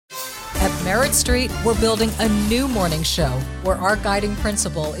Merritt Street, we're building a new morning show where our guiding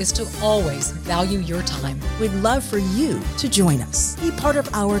principle is to always value your time. We'd love for you to join us. Be part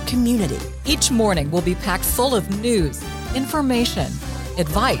of our community. Each morning will be packed full of news, information,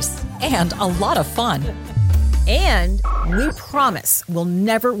 advice, and a lot of fun. And we promise we'll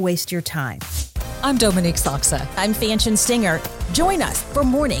never waste your time. I'm Dominique Soxa. I'm Fanchon Singer. Join us for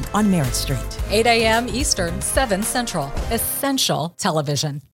Morning on Merritt Street. 8 a.m. Eastern, 7 Central. Essential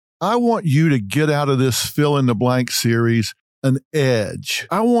television. I want you to get out of this fill-in-the-blank series an edge.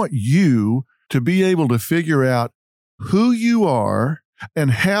 I want you to be able to figure out who you are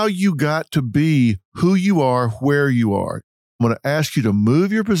and how you got to be who you are, where you are. I'm going to ask you to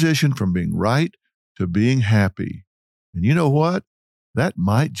move your position from being right to being happy. And you know what? That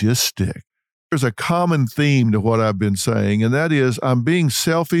might just stick. There's a common theme to what I've been saying, and that is I'm being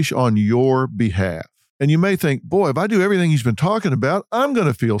selfish on your behalf. And you may think, boy, if I do everything he's been talking about, I'm going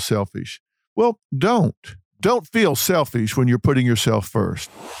to feel selfish. Well, don't. Don't feel selfish when you're putting yourself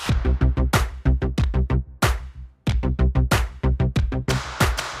first.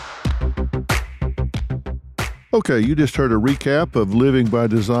 Okay, you just heard a recap of Living by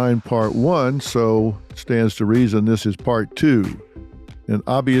Design Part 1, so it stands to reason this is Part 2. And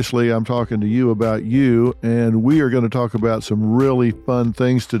obviously, I'm talking to you about you, and we are going to talk about some really fun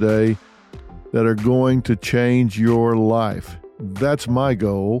things today that are going to change your life. That's my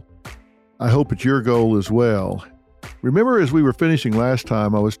goal. I hope it's your goal as well. Remember, as we were finishing last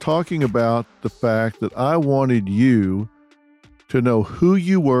time, I was talking about the fact that I wanted you to know who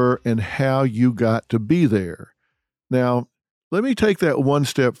you were and how you got to be there. Now, let me take that one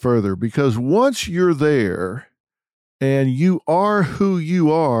step further, because once you're there and you are who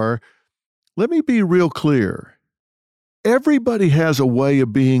you are, let me be real clear. Everybody has a way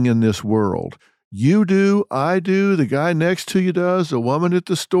of being in this world. You do, I do, the guy next to you does, the woman at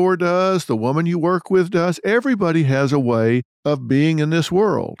the store does, the woman you work with does. Everybody has a way of being in this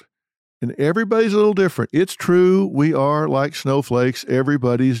world. And everybody's a little different. It's true, we are like snowflakes.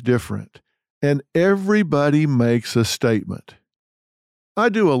 Everybody's different. And everybody makes a statement. I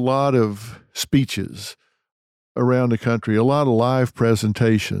do a lot of speeches around the country, a lot of live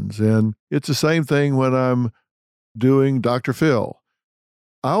presentations, and it's the same thing when I'm doing Dr. Phil.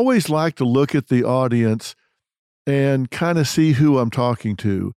 I always like to look at the audience and kind of see who I'm talking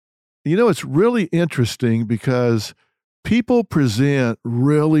to. You know, it's really interesting because people present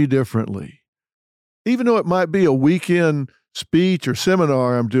really differently. Even though it might be a weekend speech or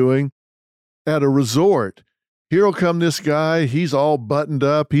seminar I'm doing at a resort, here'll come this guy, he's all buttoned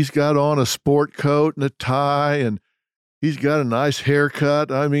up, he's got on a sport coat and a tie, and he's got a nice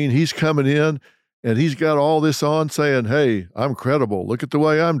haircut. I mean, he's coming in, and he's got all this on saying, hey, I'm credible. Look at the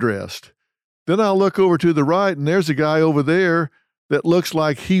way I'm dressed. Then I'll look over to the right, and there's a guy over there that looks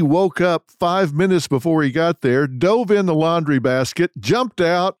like he woke up 5 minutes before he got there, dove in the laundry basket, jumped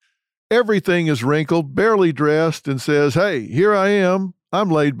out, everything is wrinkled, barely dressed, and says, hey, here I am. I'm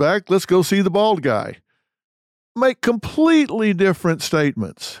laid back. Let's go see the bald guy. Make completely different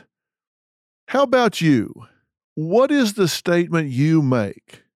statements. How about you? What is the statement you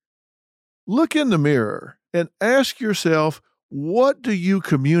make? Look in the mirror and ask yourself, what do you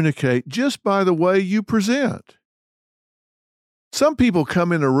communicate just by the way you present? Some people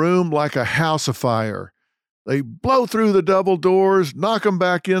come in a room like a house afire. They blow through the double doors, knock them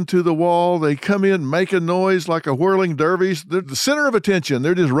back into the wall. They come in making noise like a whirling dervish. They're the center of attention.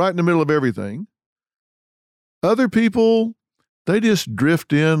 They're just right in the middle of everything. Other people, they just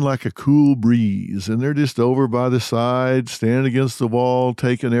drift in like a cool breeze, and they're just over by the side, standing against the wall,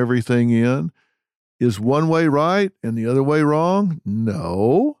 taking everything in. Is one way right and the other way wrong?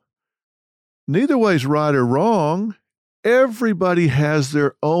 No. Neither way's right or wrong. Everybody has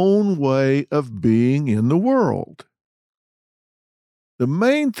their own way of being in the world. The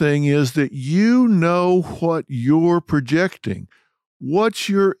main thing is that you know what you're projecting. What's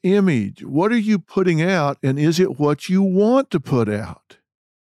your image? What are you putting out, and is it what you want to put out?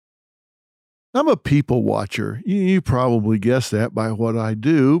 I'm a people watcher. You probably guessed that by what I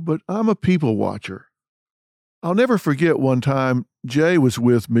do, but I'm a people watcher. I'll never forget one time Jay was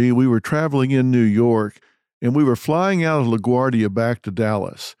with me. We were traveling in New York, and we were flying out of LaGuardia back to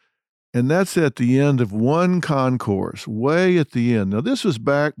Dallas. And that's at the end of one concourse, way at the end. Now, this was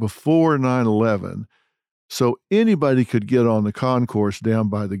back before 9/11. So anybody could get on the concourse down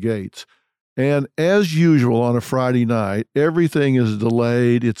by the gates. And as usual on a Friday night, everything is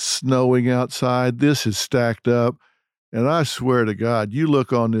delayed. It's snowing outside. This is stacked up. And I swear to God, you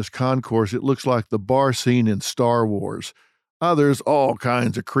look on this concourse, it looks like the bar scene in Star Wars. There's all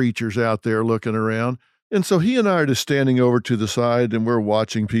kinds of creatures out there looking around. And so he and I are just standing over to the side, and we're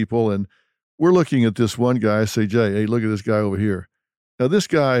watching people. And we're looking at this one guy. I say, Jay, hey, look at this guy over here. Now, this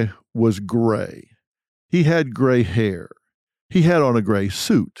guy was gray. He had gray hair. He had on a gray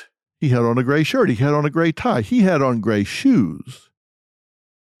suit. He had on a gray shirt. He had on a gray tie. He had on gray shoes.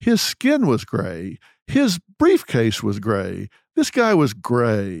 His skin was gray. His briefcase was gray. This guy was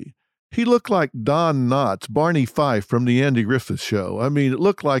gray. He looked like Don Knotts, Barney Fife from the Andy Griffith Show. I mean, it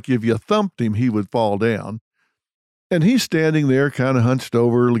looked like if you thumped him, he would fall down. And he's standing there kind of hunched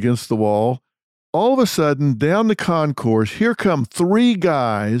over against the wall. All of a sudden, down the concourse, here come three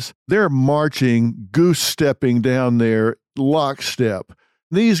guys. They're marching, goose-stepping down there, lockstep.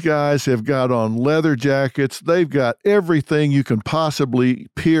 These guys have got on leather jackets. They've got everything you can possibly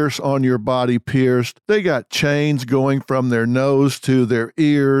pierce on your body pierced. They got chains going from their nose to their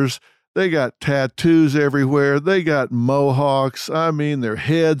ears. They got tattoos everywhere. They got mohawks. I mean, their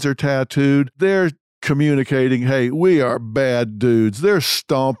heads are tattooed. They're communicating, hey, we are bad dudes. They're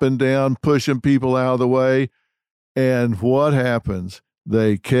stomping down, pushing people out of the way. And what happens?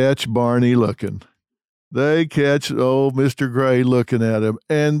 They catch Barney looking. They catch old Mr. Gray looking at him,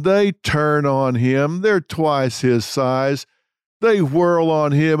 and they turn on him. They're twice his size. They whirl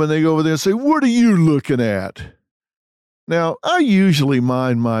on him, and they go over there and say, what are you looking at? Now, I usually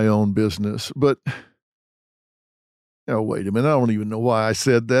mind my own business, but oh, wait a minute. I don't even know why I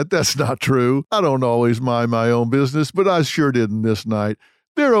said that. That's not true. I don't always mind my own business, but I sure didn't this night.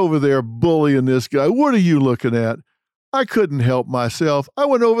 They're over there bullying this guy. What are you looking at? I couldn't help myself. I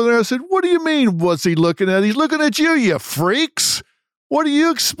went over there and said, what do you mean, what's he looking at? He's looking at you, you freaks. What do you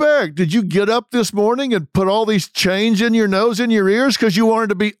expect? Did you get up this morning and put all these chains in your nose and your ears because you wanted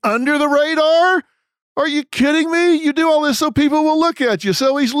to be under the radar? Are you kidding me? You do all this so people will look at you.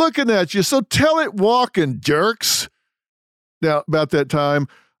 So he's looking at you. So tell it walking, jerks. Now, about that time,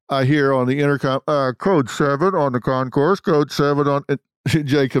 I hear on the intercom, code 7 on the concourse, code 7 on... And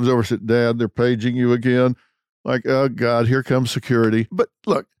Jay comes over and said, Dad, they're paging you again. Like, oh, God, here comes security. But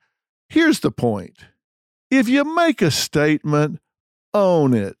look, here's the point. If you make a statement,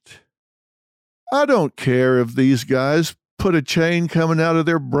 own it. I don't care if these guys put a chain coming out of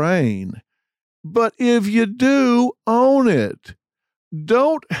their brain. But if you do, own it.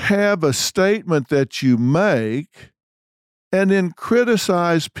 Don't have a statement that you make and then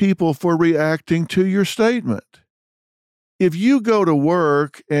criticize people for reacting to your statement. If you go to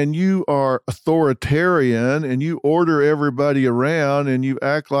work and you are authoritarian and you order everybody around and you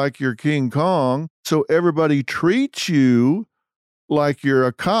act like you're King Kong, so everybody treats you like you're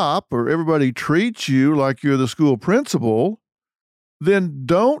a cop or everybody treats you like you're the school principal, then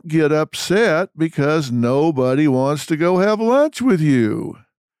don't get upset because nobody wants to go have lunch with you.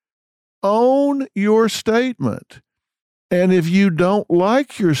 Own your statement. And if you don't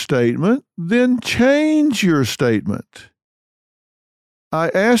like your statement, then change your statement. I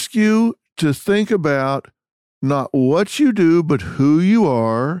ask you to think about not what you do, but who you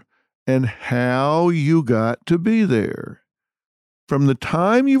are and how you got to be there. From the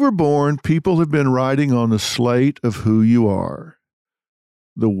time you were born, people have been writing on the slate of who you are.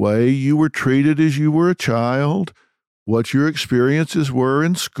 The way you were treated as you were a child, what your experiences were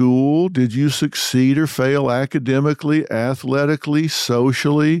in school, did you succeed or fail academically, athletically,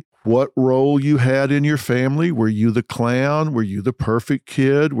 socially? What role you had in your family. Were you the clown? Were you the perfect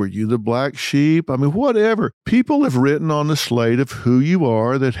kid? Were you the black sheep? I mean, whatever. People have written on the slate of who you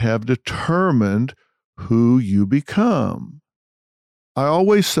are that have determined who you become. I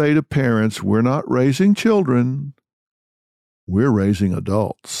always say to parents, we're not raising children, we're raising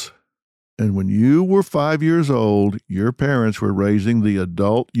adults. And when you were 5 years old, your parents were raising the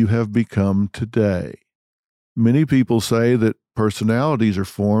adult you have become today. Many people say that personalities are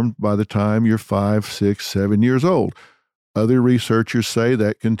formed by the time you're 5, 6, 7 years old. Other researchers say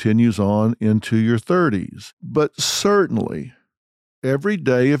that continues on into your 30s. But certainly, every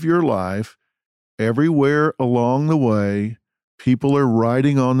day of your life, everywhere along the way, people are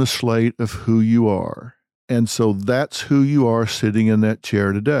writing on the slate of who you are. And so that's who you are sitting in that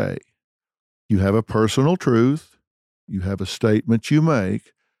chair today. You have a personal truth. You have a statement you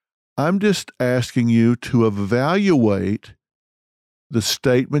make. I'm just asking you to evaluate the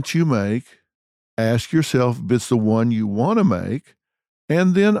statement you make, ask yourself if it's the one you want to make,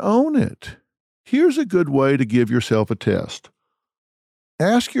 and then own it. Here's a good way to give yourself a test.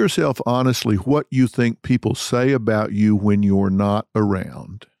 Ask yourself honestly what you think people say about you when you're not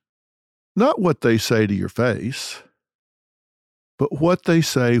around. Not what they say to your face, but what they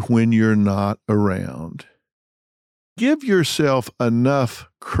say when you're not around. Give yourself enough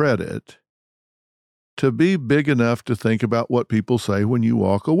credit to be big enough to think about what people say when you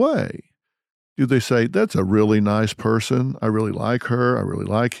walk away. Do they say, that's a really nice person, I really like her, I really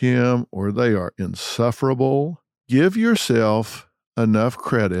like him, or they are insufferable? Give yourself enough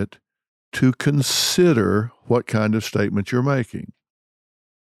credit to consider what kind of statement you're making.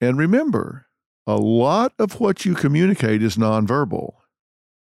 And remember, a lot of what you communicate is nonverbal.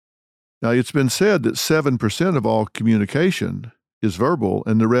 Now, it's been said that 7% of all communication is verbal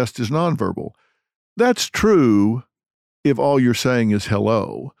and the rest is nonverbal. That's true if all you're saying is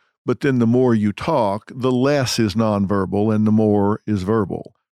hello, but then the more you talk, the less is nonverbal and the more is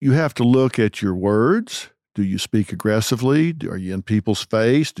verbal. You have to look at your words. Do you speak aggressively? Are you in people's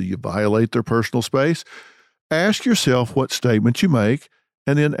face? Do you violate their personal space? Ask yourself what statement you make,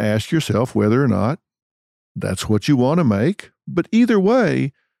 and then ask yourself whether or not that's what you want to make. But either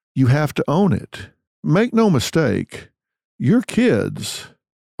way, you have to own it. Make no mistake, your kids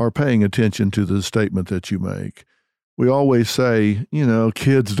are paying attention to the statement that you make. We always say,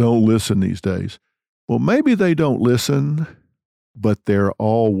 kids don't listen these days. Well, maybe they don't listen, but they're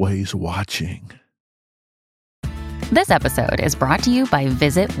always watching. This episode is brought to you by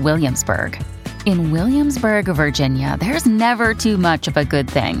Visit Williamsburg. In Williamsburg, Virginia, there's never too much of a good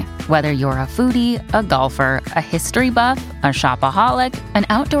thing. Whether you're a foodie, a golfer, a history buff, a shopaholic, an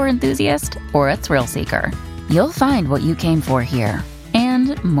outdoor enthusiast, or a thrill seeker, you'll find what you came for here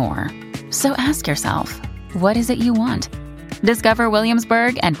and more. So ask yourself, what is it you want? Discover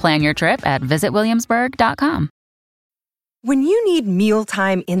Williamsburg and plan your trip at visitwilliamsburg.com. When you need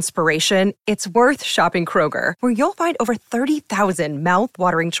mealtime inspiration, it's worth shopping Kroger, where you'll find over 30,000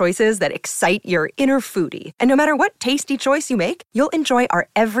 mouth-watering choices that excite your inner foodie. And no matter what tasty choice you make, you'll enjoy our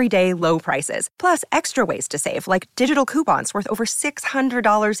everyday low prices, plus extra ways to save, like digital coupons worth over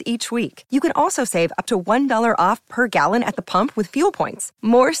 $600 each week. You can also save up to $1 off per gallon at the pump with fuel points.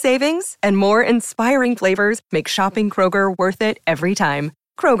 More savings and more inspiring flavors make shopping Kroger worth it every time.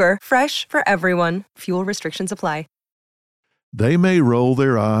 Kroger, fresh for everyone. Fuel restrictions apply. They may roll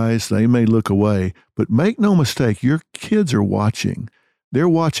their eyes, they may look away, but make no mistake, your kids are watching. They're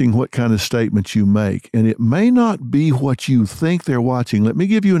watching what kind of statements you make, and it may not be what you think they're watching. Let me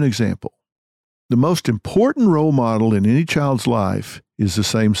give you an example. The most important role model in any child's life is the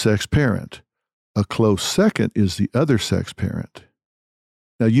same-sex parent. A close second is the other-sex parent.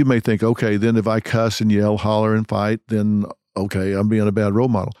 Now, you may think, okay, then if I cuss and yell, holler, and fight, then, okay, I'm being a bad role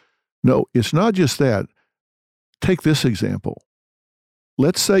model. No, it's not just that. Take this example.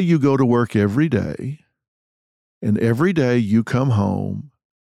 Let's say you go to work every day, and every day you come home,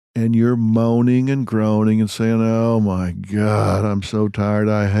 and you're moaning and groaning and saying, oh my God, I'm so tired.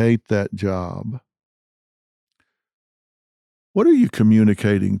 I hate that job. What are you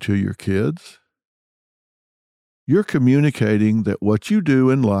communicating to your kids? You're communicating that what you do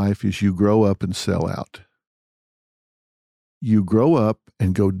in life is you grow up and sell out. You grow up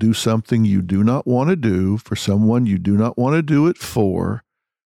and go do something you do not want to do for someone you do not want to do it for,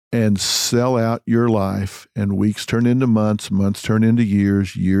 and sell out your life, and weeks turn into months, months turn into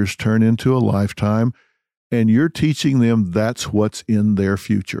years, years turn into a lifetime, and you're teaching them that's what's in their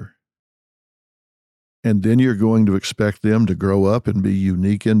future. And then you're going to expect them to grow up and be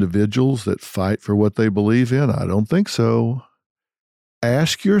unique individuals that fight for what they believe in? I don't think so.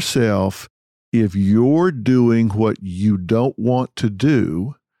 Ask yourself, if you're doing what you don't want to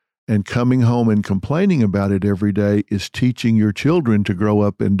do and coming home and complaining about it every day is teaching your children to grow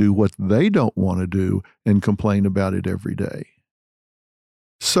up and do what they don't want to do and complain about it every day.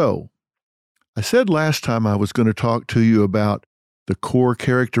 So, I said last time I was going to talk to you about the core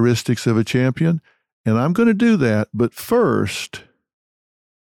characteristics of a champion, and I'm going to do that, but first,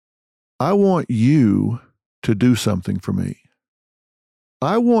 I want you to do something for me.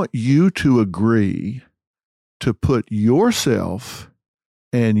 I want you to agree to put yourself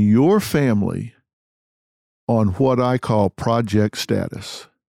and your family on what I call project status.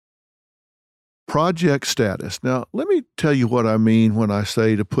 Project status. Now, let me tell you what I mean when I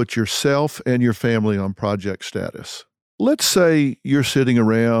say to put yourself and your family on project status. Let's say you're sitting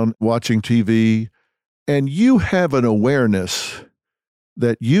around watching TV and you have an awareness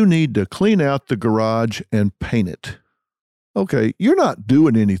that you need to clean out the garage and paint it. Okay, you're not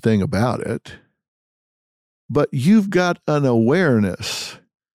doing anything about it, but you've got an awareness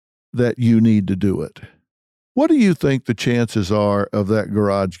that you need to do it. What do you think the chances are of that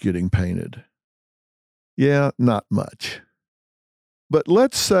garage getting painted? Yeah, not much. But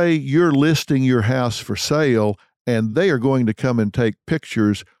let's say you're listing your house for sale and they are going to come and take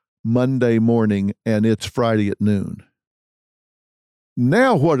pictures Monday morning and it's Friday at noon.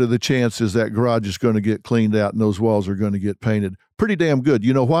 Now, what are the chances that garage is going to get cleaned out and those walls are going to get painted? Pretty damn good.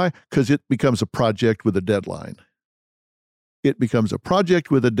 You know why? Because it becomes a project with a deadline. It becomes a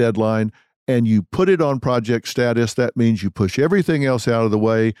project with a deadline, and you put it on project status, that means you push everything else out of the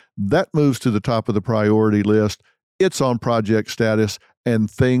way. That moves to the top of the priority list. It's on project status, and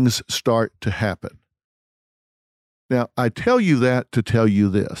things start to happen. Now, I tell you that to tell you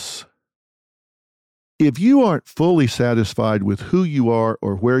this. If you aren't fully satisfied with who you are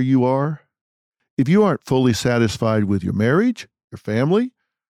or where you are, if you aren't fully satisfied with your marriage, your family,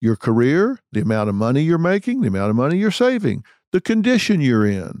 your career, the amount of money you're making, the amount of money you're saving, the condition you're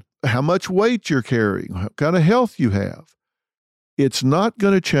in, how much weight you're carrying, what kind of health you have, it's not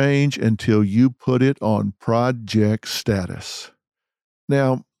going to change until you put it on project status.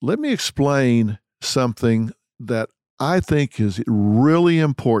 Now, let me explain something that I think is really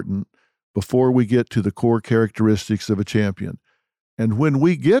important before we get to the core characteristics of a champion. And when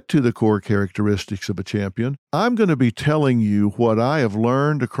we get to the core characteristics of a champion, I'm going to be telling you what I have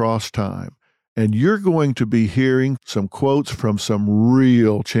learned across time. And you're going to be hearing some quotes from some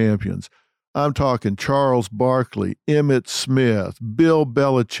real champions. I'm talking Charles Barkley, Emmitt Smith, Bill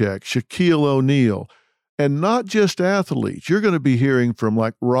Belichick, Shaquille O'Neal, and not just athletes. You're going to be hearing from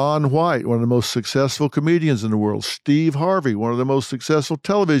like Ron White, one of the most successful comedians in the world, Steve Harvey, one of the most successful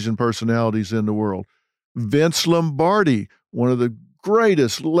television personalities in the world, Vince Lombardi, one of the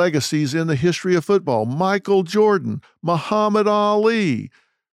greatest legacies in the history of football, Michael Jordan, Muhammad Ali,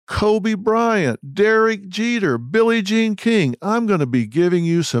 Kobe Bryant, Derek Jeter, Billie Jean King. I'm going to be giving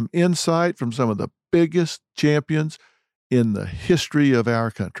you some insight from some of the biggest champions in the history of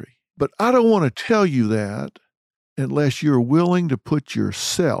our country. But I don't want to tell you that unless you're willing to put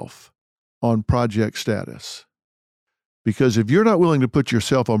yourself on project status. Because if you're not willing to put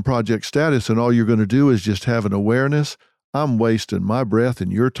yourself on project status and all you're going to do is just have an awareness, I'm wasting my breath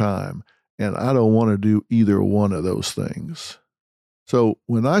and your time, and I don't want to do either one of those things. So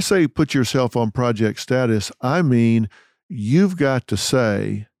when I say put yourself on project status, I mean you've got to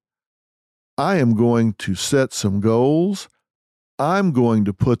say, I am going to set some goals, I'm going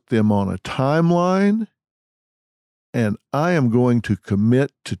to put them on a timeline, and I am going to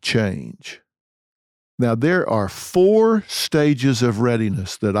commit to change. Now, there are 4 stages of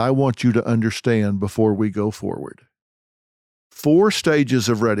readiness that I want you to understand before we go forward. 4 stages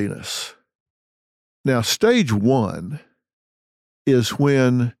of readiness. Now, stage 1 is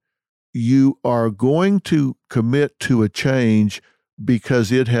when you are going to commit to a change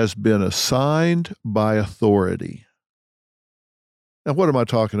because it has been assigned by authority. Now, what am I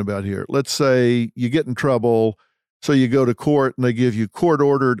talking about here? Let's say you get in trouble, so you go to court and they give you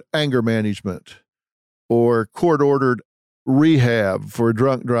court-ordered anger management or court-ordered rehab for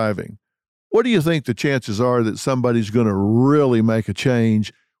drunk driving. What do you think the chances are that somebody's going to really make a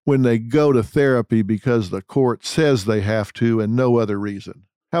change when they go to therapy because the court says they have to and no other reason?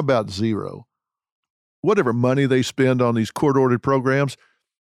 How about 0? Whatever money they spend on these court-ordered programs,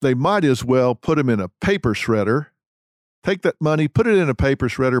 they might as well put them in a paper shredder, take that money, put it in a paper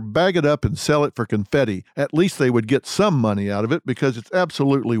shredder, bag it up and sell it for confetti. At least they would get some money out of it because it's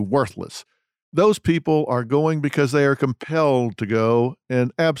absolutely worthless. Those people are going because they are compelled to go,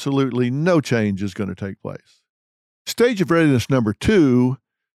 and absolutely no change is going to take place. Stage of readiness number 2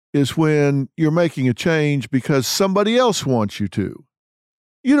 is when you're making a change because somebody else wants you to.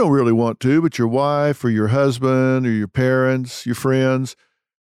 You don't really want to, but your wife or your husband or your parents, your friends,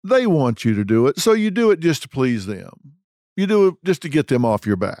 they want you to do it, so you do it just to please them. You do it just to get them off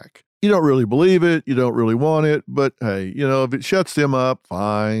your back. You don't really believe it, you don't really want it, but hey, if it shuts them up,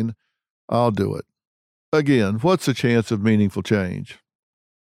 fine, I'll do it. Again, what's the chance of meaningful change?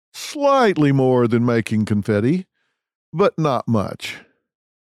 Slightly more than making confetti, but not much.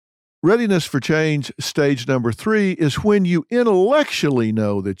 Readiness for change, stage number 3, is when you intellectually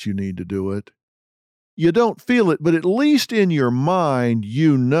know that you need to do it. You don't feel it, but at least in your mind,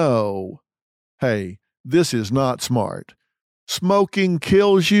 you know, hey, this is not smart. Smoking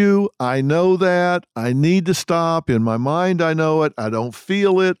kills you. I know that. I need to stop. In my mind, I know it. I don't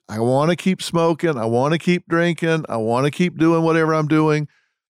feel it. I want to keep smoking. I want to keep drinking. I want to keep doing whatever I'm doing.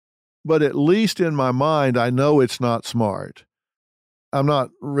 But at least in my mind, I know it's not smart. I'm not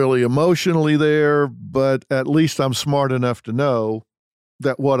really emotionally there, but at least I'm smart enough to know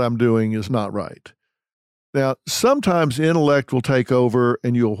that what I'm doing is not right. Now, sometimes intellect will take over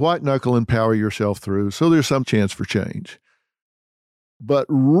and you'll white knuckle and power yourself through, so there's some chance for change. But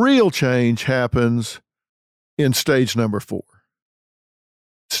real change happens in stage number 4.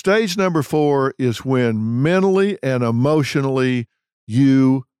 Stage number 4 is when mentally and emotionally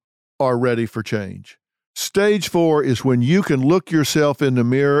you are ready for change. Stage 4 is when you can look yourself in the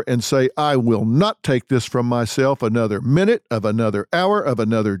mirror and say, I will not take this from myself another minute, of another hour, of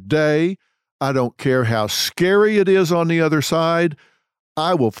another day. I don't care how scary it is on the other side.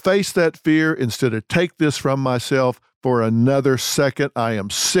 I will face that fear instead of take this from myself for another second. I am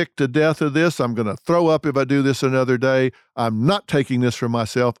sick to death of this. I'm going to throw up if I do this another day. I'm not taking this from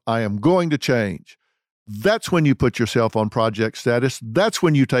myself. I am going to change. That's when you put yourself on project status. That's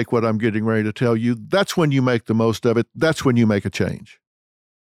when you take what I'm getting ready to tell you. That's when you make the most of it. That's when you make a change.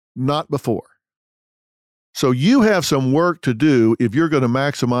 Not before. So you have some work to do if you're going to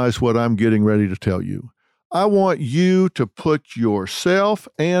maximize what I'm getting ready to tell you. I want you to put yourself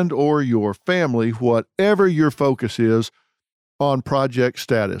and or your family, whatever your focus is, on project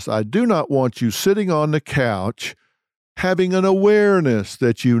status. I do not want you sitting on the couch having an awareness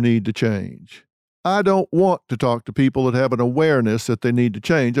that you need to change. I don't want to talk to people that have an awareness that they need to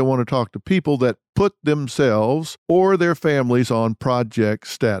change. I want to talk to people that put themselves or their families on project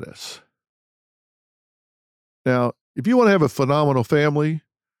status. Now, if you want to have a phenomenal family,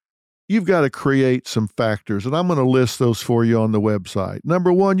 you've got to create some factors, and I'm going to list those for you on the website.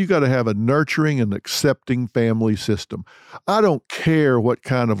 Number one, you got to have a nurturing and accepting family system. I don't care what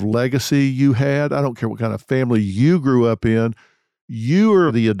kind of legacy you had. I don't care what kind of family you grew up in. You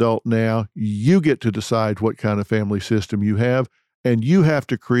are the adult now. You get to decide what kind of family system you have, and you have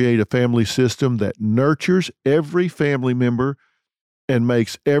to create a family system that nurtures every family member and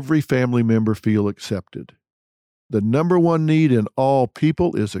makes every family member feel accepted. The number one need in all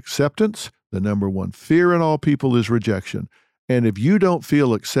people is acceptance. The number one fear in all people is rejection. And if you don't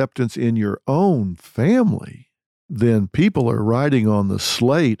feel acceptance in your own family, then people are writing on the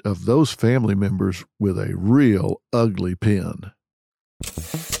slate of those family members with a real ugly pen.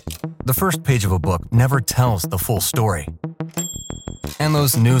 The first page of a book never tells the full story. And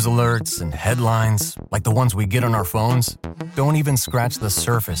those news alerts and headlines, like the ones we get on our phones, don't even scratch the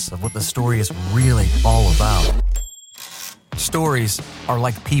surface of what the story is really all about. Stories are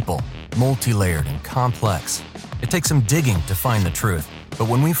like people, multi-layered and complex. It takes some digging to find the truth, but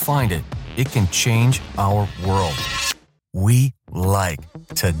when we find it, it can change our world. We like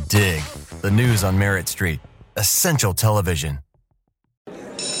to dig. The news on Merritt Street. Essential television.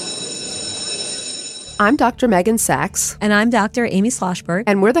 I'm Dr. Megan Sachs. And I'm Dr. Amy Schlossberg.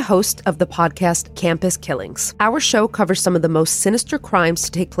 And we're the host of the podcast Campus Killings. Our show covers some of the most sinister crimes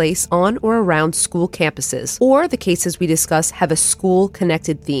to take place on or around school campuses, or the cases we discuss have a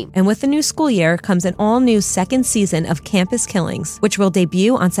school-connected theme. And with the new school year comes an all-new second season of Campus Killings, which will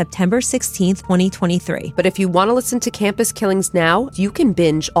debut on September 16th, 2023. But if you want to listen to Campus Killings now, you can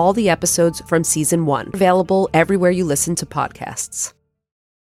binge all the episodes from Season 1. Available everywhere you listen to podcasts.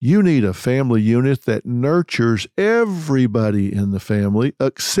 You need a family unit that nurtures everybody in the family,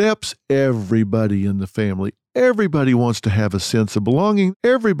 accepts everybody in the family. Everybody wants to have a sense of belonging.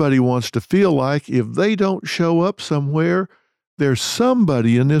 Everybody wants to feel like if they don't show up somewhere, there's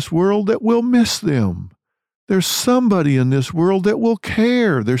somebody in this world that will miss them. There's somebody in this world that will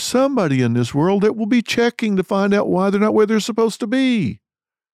care. There's somebody in this world that will be checking to find out why they're not where they're supposed to be.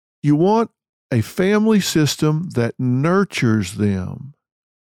 You want a family system that nurtures them,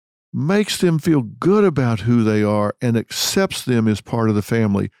 makes them feel good about who they are, and accepts them as part of the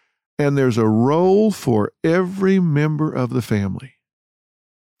family. And there's a role for every member of the family.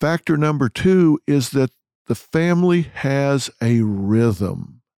 Factor number 2 is that the family has a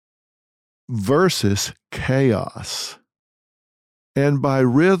rhythm versus chaos. And by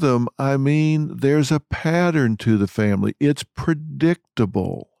rhythm, I mean there's a pattern to the family. It's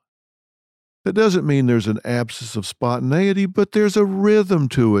predictable. That doesn't mean there's an absence of spontaneity, but there's a rhythm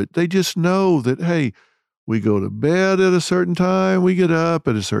to it. They just know that, hey, we go to bed at a certain time, we get up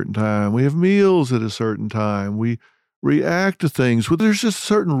at a certain time, we have meals at a certain time, we react to things. Well, there's just a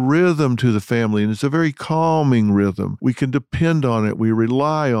certain rhythm to the family, and it's a very calming rhythm. We can depend on it. We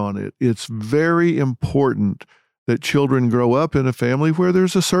rely on it. It's very important that children grow up in a family where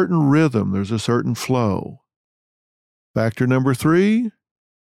there's a certain rhythm, there's a certain flow. Factor number 3,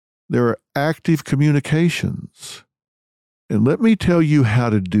 there are active communications. And let me tell you how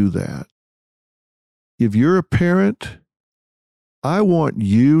to do that. If you're a parent, I want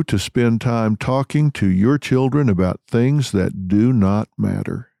you to spend time talking to your children about things that do not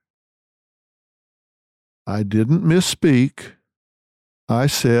matter. I didn't misspeak. I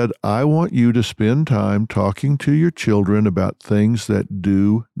said I want you to spend time talking to your children about things that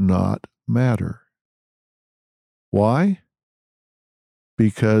do not matter. Why?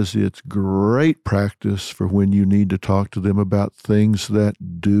 Because it's great practice for when you need to talk to them about things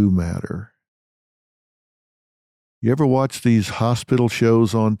that do matter. You ever watch these hospital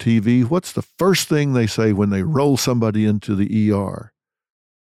shows on TV? What's the first thing they say when they roll somebody into the ER?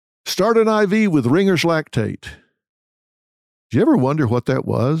 Start an IV with Ringer's lactate. Did you ever wonder what that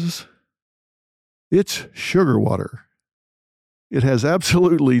was? It's sugar water. It has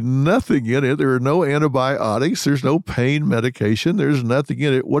absolutely nothing in it. There are no antibiotics. There's no pain medication. There's nothing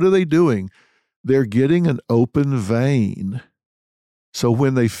in it. What are they doing? They're getting an open vein. So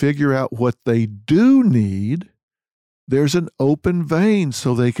when they figure out what they do need, there's an open vein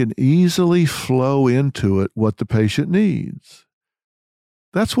so they can easily flow into it what the patient needs.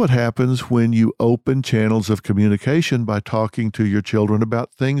 That's what happens when you open channels of communication by talking to your children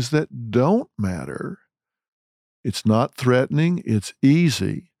about things that don't matter. It's not threatening, it's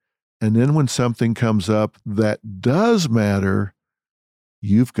easy. And then when something comes up that does matter,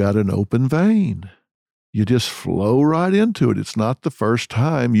 you've got an open vein. You just flow right into it. It's not the first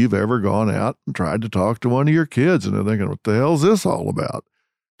time you've ever gone out and tried to talk to one of your kids and they're thinking, what the hell is this all about?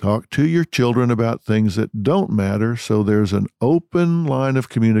 Talk to your children about things that don't matter so there's an open line of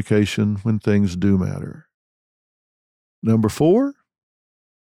communication when things do matter. Number 4,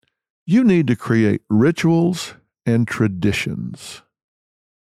 you need to create rituals and traditions.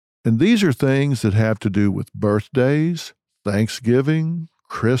 And these are things that have to do with birthdays, Thanksgiving,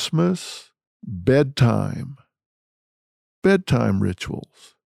 Christmas, bedtime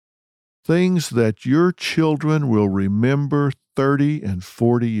rituals, things that your children will remember 30 and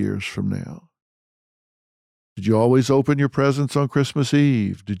 40 years from now. Did you always open your presents on Christmas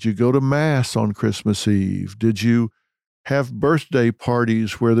Eve? Did you go to Mass on Christmas Eve? Did you have birthday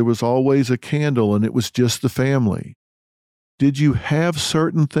parties where there was always a candle and it was just the family? Did you have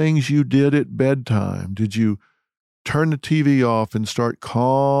certain things you did at bedtime? Did you turn the TV off and start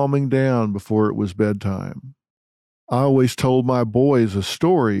calming down before it was bedtime? I always told my boys a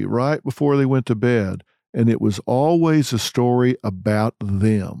story right before they went to bed, and it was always a story about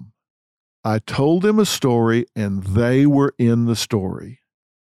them. I told them a story, and they were in the story.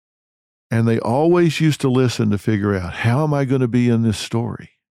 And they always used to listen to figure out, how am I going to be in this story?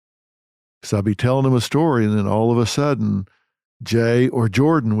 So I'd be telling them a story, and then all of a sudden, Jay or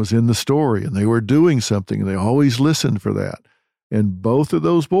Jordan was in the story, and they were doing something, and they always listened for that. And both of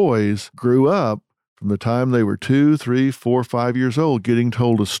those boys grew up from the time they were 2, 3, 4, 5 years old, getting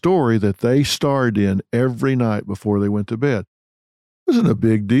told a story that they starred in every night before they went to bed. It wasn't a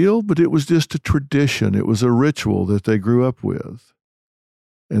big deal, but it was just a tradition. It was a ritual that they grew up with.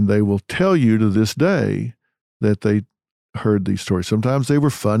 And they will tell you to this day that they heard these stories. Sometimes they were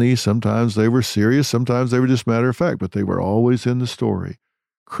funny, sometimes they were serious, sometimes they were just matter of fact, but they were always in the story.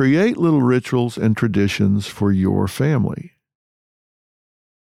 Create little rituals and traditions for your family.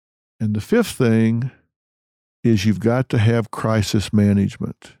 And the 5th thing is you've got to have crisis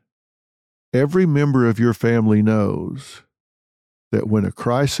management. Every member of your family knows that when a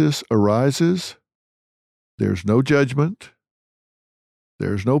crisis arises, there's no judgment,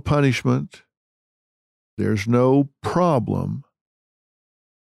 there's no punishment, there's no problem.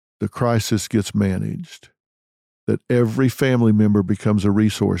 The crisis gets managed. That every family member becomes a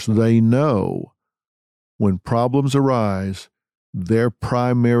resource. They know when problems arise, their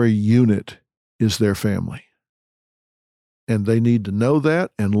primary unit is their family. And they need to know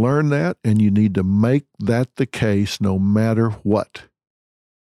that and learn that, and you need to make that the case no matter what.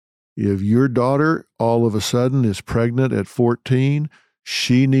 If your daughter all of a sudden is pregnant at 14,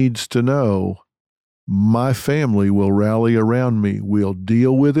 she needs to know, my family will rally around me. We'll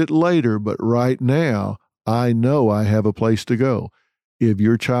deal with it later, but right now, I know I have a place to go. If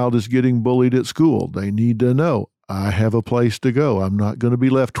your child is getting bullied at school, they need to know, I have a place to go. I'm not going to be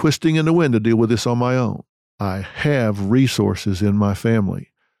left twisting in the wind to deal with this on my own. I have resources in my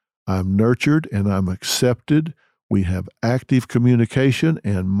family. I'm nurtured and I'm accepted. We have active communication,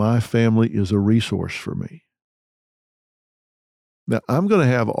 and my family is a resource for me. Now, I'm going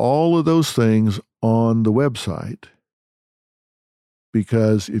to have all of those things on the website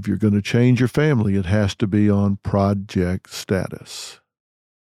because if you're going to change your family, it has to be on Project Status.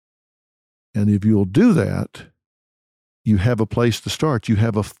 And if you'll do that, you have a place to start. You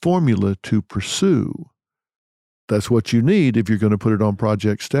have a formula to pursue. That's what you need if you're going to put it on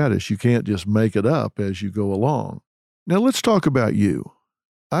Project Status. You can't just make it up as you go along. Now, let's talk about you.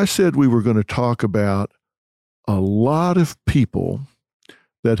 I said we were going to talk about a lot of people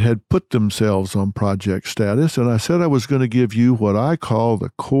that had put themselves on Project Status, and I said I was going to give you what I call the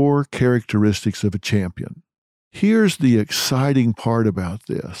core characteristics of a champion. Here's the exciting part about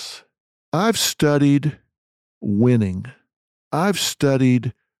this. I've studied winning. I've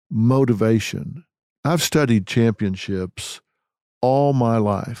studied motivation. I've studied championships all my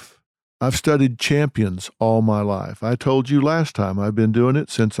life. I've studied champions all my life. I told you last time I've been doing it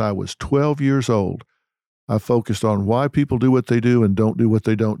since I was 12 years old. I focused on why people do what they do and don't do what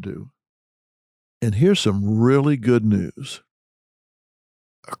they don't do. And here's some really good news.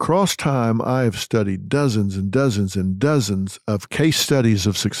 Across time, I have studied dozens and dozens and dozens of case studies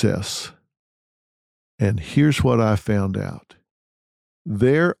of success. And here's what I found out.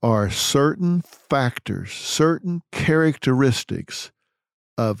 There are certain factors, certain characteristics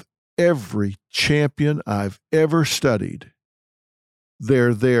of every champion I've ever studied.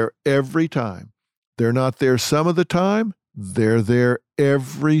 They're there every time. They're not there some of the time. They're there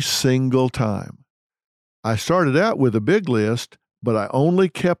every single time. I started out with a big list, but I only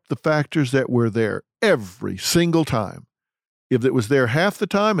kept the factors that were there every single time. If it was there half the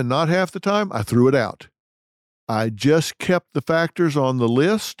time and not half the time, I threw it out. I just kept the factors on the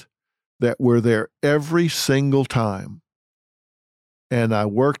list that were there every single time. And I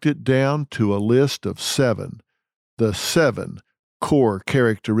worked it down to a list of 7, the 7 core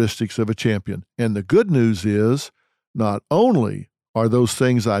characteristics of a champion. And the good news is, not only are those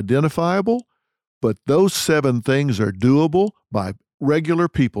things identifiable, but those 7 things are doable by regular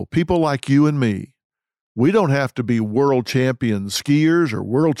people, people like you and me. We don't have to be world champion skiers or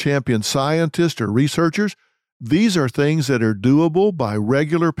world champion scientists or researchers. These are things that are doable by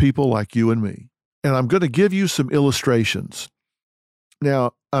regular people like you and me. And I'm going to give you some illustrations.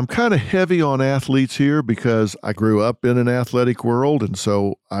 Now, I'm kind of heavy on athletes here because I grew up in an athletic world, and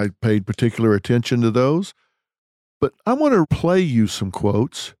so I paid particular attention to those. But I want to play you some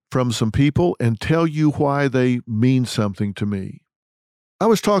quotes from some people and tell you why they mean something to me. I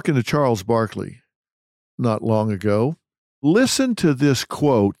was talking to Charles Barkley not long ago. Listen to this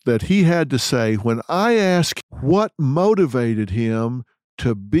quote that he had to say when I asked what motivated him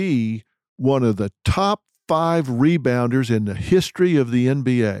to be one of the top 5 rebounders in the history of the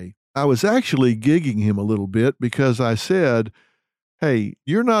NBA. I was actually gigging him a little bit because I said, hey,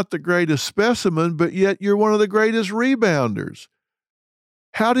 you're not the greatest specimen, but yet you're one of the greatest rebounders.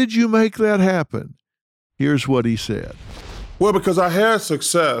 How did you make that happen? Here's what he said. Well, because I had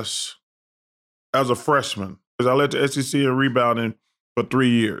success as a freshman. I led the SEC in rebounding for 3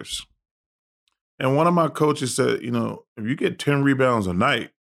 years. And one of my coaches said, if you get 10 rebounds a night,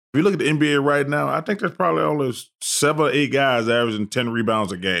 if you look at the NBA right now, I think there's probably only 7 or 8 guys averaging 10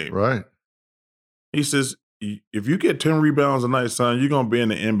 rebounds a game. Right. He says, if you get 10 rebounds a night, son, you're going to be in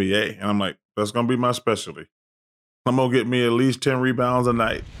the NBA. And I'm like, that's going to be my specialty. I'm going to get me at least 10 rebounds a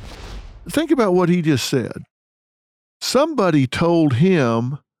night. Think about what he just said. Somebody told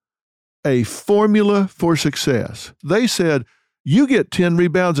him a formula for success. They said, you get 10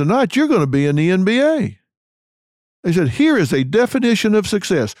 rebounds a night, you're going to be in the NBA. They said, here is a definition of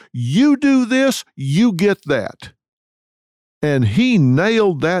success. You do this, you get that. And he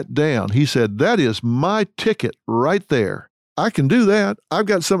nailed that down. He said, that is my ticket right there. I can do that. I've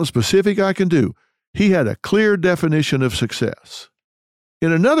got something specific I can do. He had a clear definition of success.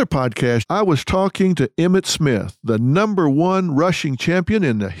 In another podcast, I was talking to Emmitt Smith, the #1 rushing champion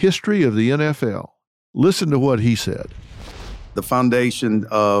in the history of the NFL. Listen to what he said. The foundation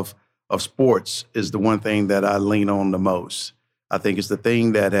of sports is the one thing that I lean on the most. I think it's the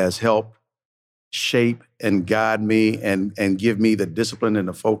thing that has helped shape and guide me and give me the discipline and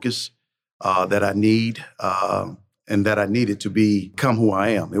the focus that I need and that I needed to become who I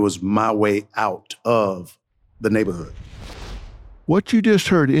am. It was my way out of the neighborhood. What you just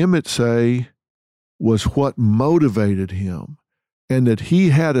heard Emmitt say was what motivated him, and that he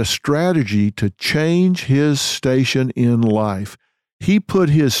had a strategy to change his station in life. He put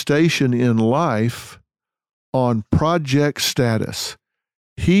his station in life on project status.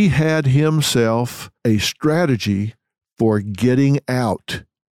 He had himself a strategy for getting out.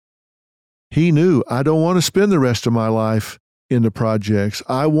 He knew, I don't want to spend the rest of my life in the projects.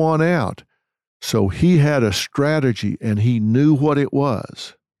 I want out. So he had a strategy, and he knew what it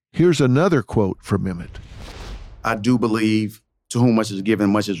was. Here's another quote from Emmitt. I do believe to whom much is given,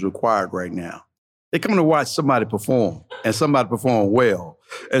 much is required right now. They come to watch somebody perform, and somebody perform well.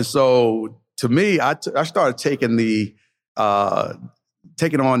 And so to me, I started taking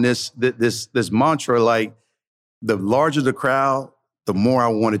on this mantra, like the larger the crowd, the more I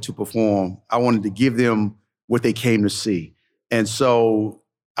wanted to perform. I wanted to give them what they came to see. And so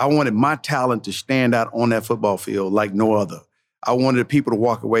I wanted my talent to stand out on that football field like no other. I wanted people to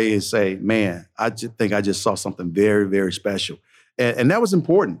walk away and say, man, I just think I just saw something very, very special. And that was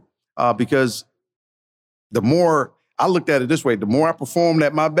important because the more I looked at it this way, the more I performed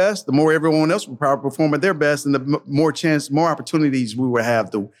at my best, the more everyone else would probably perform at their best, and the more opportunities we would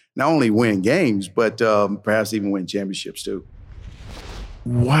have to not only win games, but perhaps even win championships too.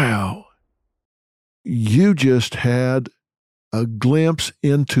 Wow. You just had a glimpse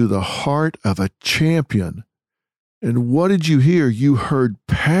into the heart of a champion. And what did you hear? You heard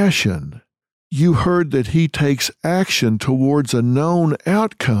passion. You heard that he takes action towards a known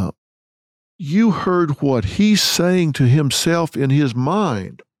outcome. You heard what he's saying to himself in his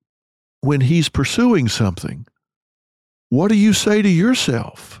mind when he's pursuing something. What do you say to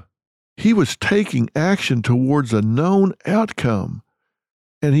yourself? He was taking action towards a known outcome,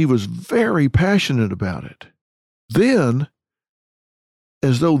 and he was very passionate about it. Then,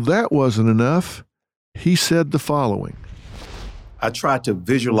 as though that wasn't enough, he said the following. I tried to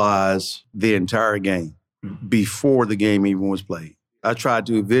visualize the entire game before the game even was played. I tried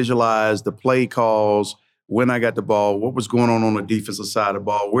to visualize the play calls, when I got the ball, what was going on the defensive side of the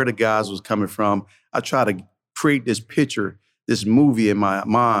ball, where the guys was coming from. I tried to create this picture, this movie in my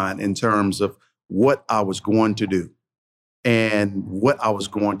mind in terms of what I was going to do and what I was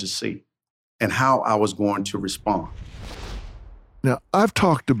going to see and how I was going to respond. Now, I've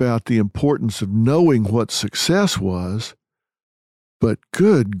talked about the importance of knowing what success was, but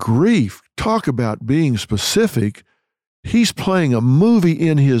good grief, talk about being specific. He's playing a movie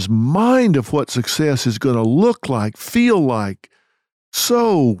in his mind of what success is going to look like, feel like.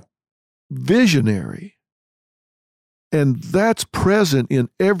 So visionary. And that's present in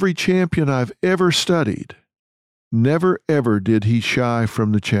every champion I've ever studied. Never, ever did he shy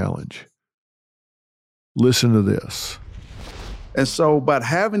from the challenge. Listen to this. And so, but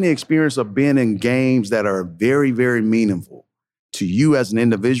having the experience of being in games that are very, very meaningful to you as an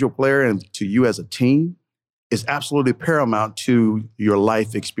individual player and to you as a team is absolutely paramount to your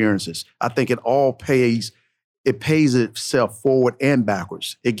life experiences. I think it all pays itself forward and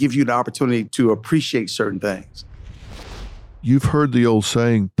backwards. It gives you the opportunity to appreciate certain things. You've heard the old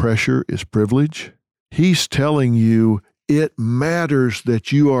saying, pressure is privilege. He's telling you it matters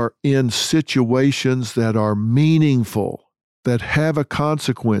that you are in situations that are meaningful, that have a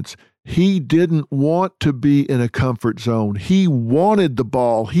consequence. He didn't want to be in a comfort zone. He wanted the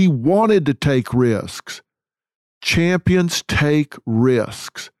ball. He wanted to take risks. Champions take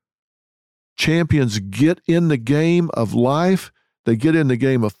risks. Champions get in the game of life. They get in the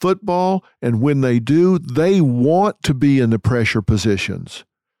game of football, and when they do, they want to be in the pressure positions.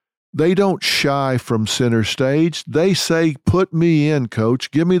 They don't shy from center stage. They say, put me in,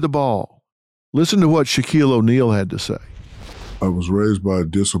 coach. Give me the ball. Listen to what Shaquille O'Neal had to say. I was raised by a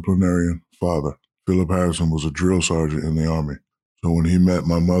disciplinarian father. Philip Harrison was a drill sergeant in the Army. So when he met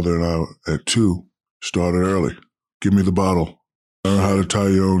my mother and I at 2, started early. Give me the bottle. Learn how to tie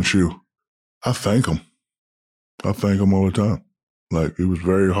your own shoe. I thank him. I thank him all the time. Like, he was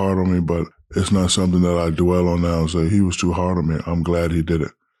very hard on me, but it's not something that I dwell on now and say, he was too hard on me. I'm glad he did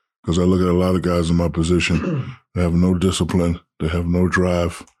it. Because I look at a lot of guys in my position, they have no discipline, they have no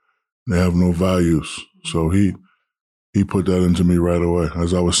drive, they have no values. So he put that into me right away.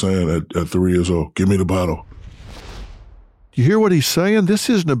 As I was saying at 3 years old, give me the bottle. You hear what he's saying? This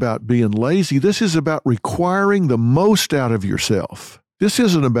isn't about being lazy. This is about requiring the most out of yourself. This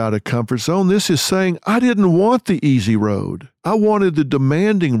isn't about a comfort zone. This is saying, I didn't want the easy road. I wanted the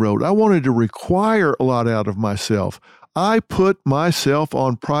demanding road. I wanted to require a lot out of myself. I put myself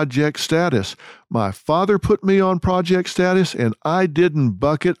on project status. My father put me on project status, and I didn't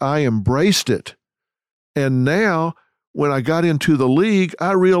buck it. I embraced it. And now, when I got into the league,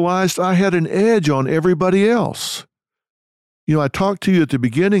 I realized I had an edge on everybody else. You know, I talked to you at the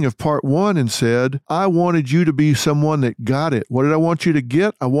beginning of part 1 and said, I wanted you to be someone that got it. What did I want you to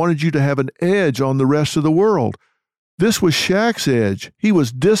get? I wanted you to have an edge on the rest of the world. This was Shaq's edge. He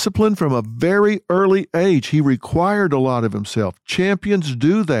was disciplined from a very early age. He required a lot of himself. Champions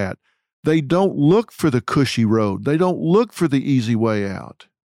do that. They don't look for the cushy road. They don't look for the easy way out.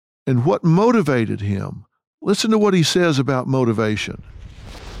 And what motivated him? Listen to what he says about motivation.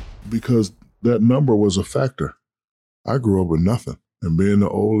 Because that number was a factor. I grew up with nothing. And being the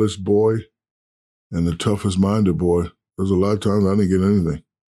oldest boy and the toughest minded boy, there's a lot of times I didn't get anything.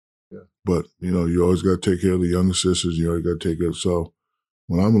 Yeah. But, you know, you always got to take care of the younger sisters. You always got to take care of. So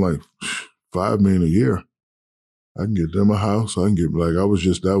when I'm like $5 million a year, I can get them a house. I can get, like, I was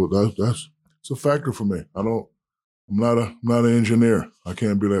just, that's it's a factor for me. I'm not an engineer. I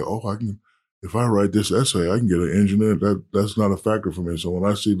can't be like, oh, I can, if I write this essay, I can get an engineer. That's not a factor for me. So when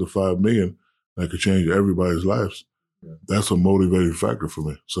I see the $5 million that could change everybody's lives, that's a motivating factor for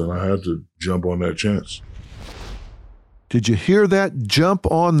me. So I had to jump on that chance. Did you hear that? Jump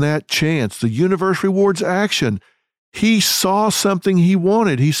on that chance. The universe rewards action. He saw something he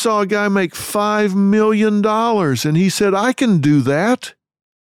wanted. He saw a guy make $5 million, and he said, I can do that.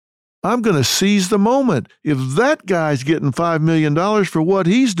 I'm going to seize the moment. If that guy's getting $5 million for what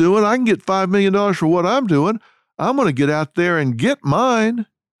he's doing, I can get $5 million for what I'm doing. I'm going to get out there and get mine.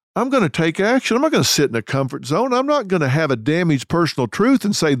 I'm going to take action. I'm not going to sit in a comfort zone. I'm not going to have a damaged personal truth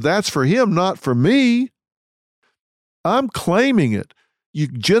and say that's for him, not for me. I'm claiming it. You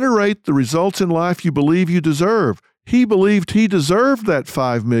generate the results in life you believe you deserve. He believed he deserved that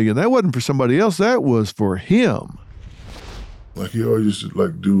 $5 million. That wasn't for somebody else. That was for him. Like he always used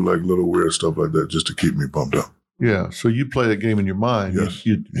to do little weird stuff like that just to keep me pumped up. Yeah. So you play that game in your mind. Yes.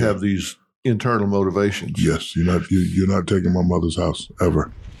 You have these internal motivations. Yes. You're not taking my mother's house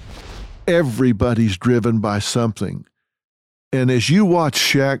ever. Everybody's driven by something. And as you watch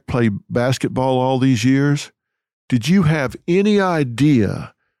Shaq play basketball all these years, did you have any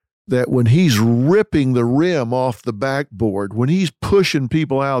idea that when he's ripping the rim off the backboard, when he's pushing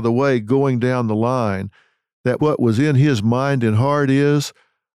people out of the way going down the line, that what was in his mind and heart is,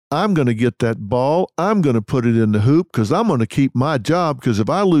 I'm going to get that ball, I'm going to put it in the hoop because I'm going to keep my job, because if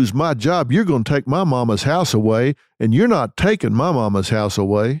I lose my job, you're going to take my mama's house away, and you're not taking my mama's house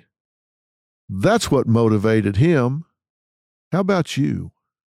away. That's what motivated him. How about you?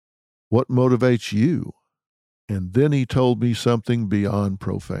 What motivates you? And then he told me something beyond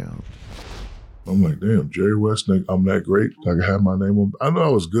profound. I'm like, damn, Jerry West, I'm that great. I can have my name on. I know I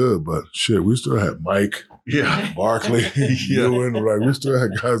was good, but shit, we still had Mike, Barkley, Ewing. Like, we still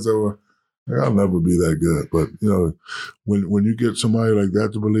had guys that were, like, I'll never be that good. But, you know, when you get somebody like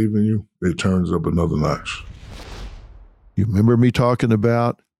that to believe in you, it turns up another notch. You remember me talking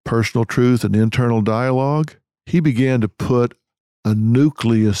about personal truth and internal dialogue? He began to put a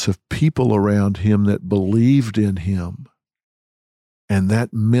nucleus of people around him that believed in him. And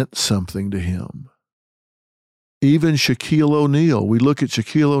that meant something to him. Even Shaquille O'Neal, we look at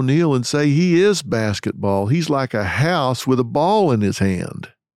Shaquille O'Neal and say he is basketball. He's like a house with a ball in his hand.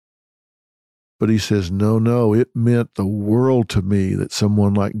 But he says, no, it meant the world to me that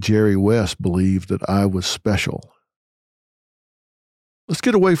someone like Jerry West believed that I was special. Let's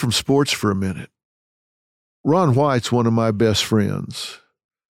get away from sports for a minute. Ron White's one of my best friends.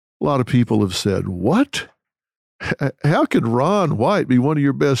 A lot of people have said, what? How could Ron White be one of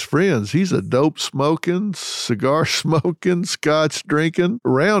your best friends? He's a dope smoking, cigar smoking, scotch drinking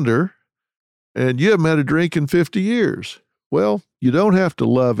rounder, and you haven't had a drink in 50 years. Well, you don't have to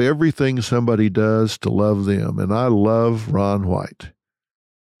love everything somebody does to love them, and I love Ron White.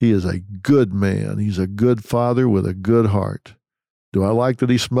 He is a good man. He's a good father with a good heart. Do I like that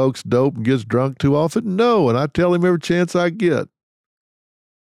he smokes dope and gets drunk too often? No, and I tell him every chance I get.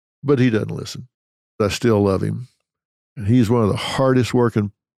 But he doesn't listen. I still love him. And he's one of the hardest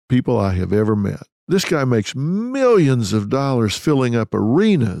working people I have ever met. This guy makes millions of dollars filling up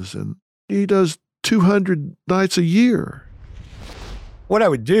arenas, and he does 200 nights a year. What I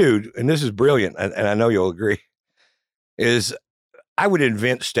would do, and this is brilliant, and I know you'll agree, is I would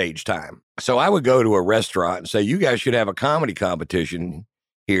invent stage time. So I would go to a restaurant and say, you guys should have a comedy competition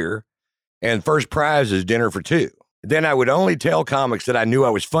here, and first prize is dinner for two. Then I would only tell comics that I knew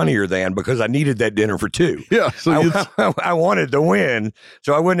I was funnier than, because I needed that dinner for two. Yeah. So I wanted to win,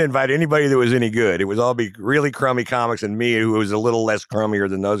 so I wouldn't invite anybody that was any good. It would all be really crummy comics and me, who was a little less crummier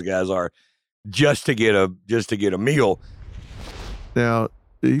than those guys are, just to get a meal. Now,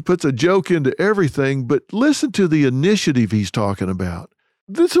 he puts a joke into everything, but listen to the initiative he's talking about.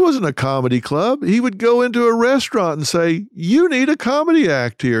 This wasn't a comedy club. He would go into a restaurant and say, you need a comedy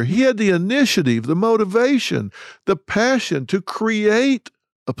act here. He had the initiative, the motivation, the passion to create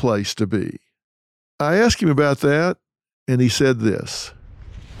a place to be. I asked him about that, and he said this.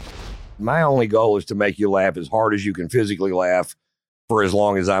 My only goal is to make you laugh as hard as you can physically laugh for as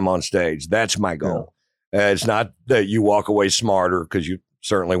long as I'm on stage. That's my goal. Yeah. It's not that you walk away smarter, because you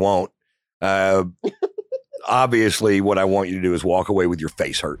certainly won't. Obviously, what I want you to do is walk away with your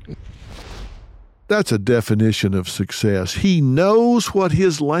face hurting. That's a definition of success. He knows what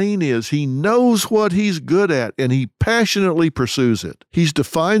his lane is. He knows what he's good at, and he passionately pursues it. He's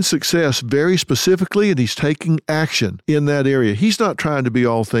defined success very specifically, and he's taking action in that area. He's not trying to be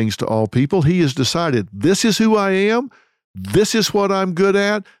all things to all people. He has decided, this is who I am, this is what I'm good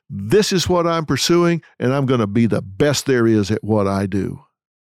at, this is what I'm pursuing, and I'm going to be the best there is at what I do.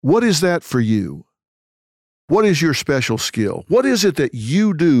 What is that for you? What is your special skill? What is it that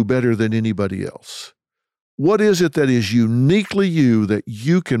you do better than anybody else? What is it that is uniquely you that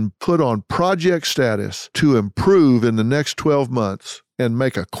you can put on project status to improve in the next 12 months and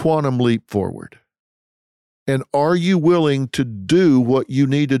make a quantum leap forward? And are you willing to do what you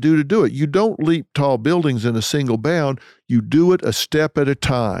need to do it? You don't leap tall buildings in a single bound. You do it a step at a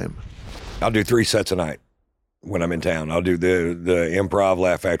time. I'll do 3 sets a night. When I'm in town, I'll do the Improv,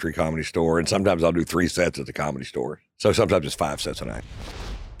 Laugh Factory, Comedy Store, and sometimes I'll do 3 sets at the Comedy Store. So sometimes it's 5 sets a night.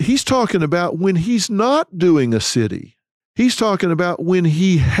 He's talking about when he's not doing a city. He's talking about when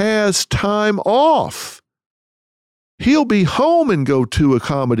he has time off. He'll be home and go to a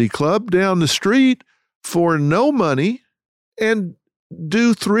comedy club down the street for no money and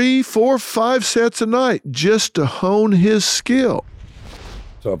do 3, 4, 5 sets a night just to hone his skill.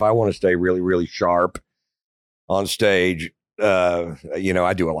 So if I want to stay really, really sharp on stage,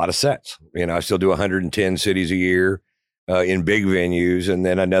 I do a lot of sets. I still do 110 cities a year in big venues, and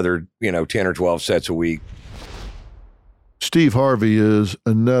then another, 10 or 12 sets a week. Steve Harvey is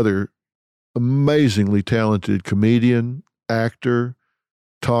another amazingly talented comedian, actor,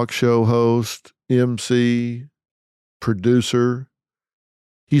 talk show host, MC, producer.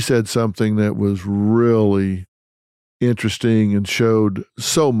 He said something that was really interesting and showed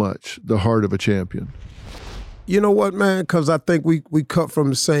so much the heart of a champion. You know what, man? Because I think we cut from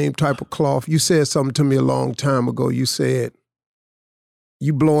the same type of cloth. You said something to me a long time ago. You said,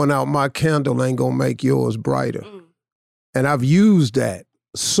 you blowing out my candle ain't going to make yours brighter. And I've used that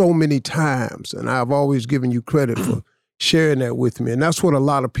so many times, and I've always given you credit for sharing that with me. And that's what a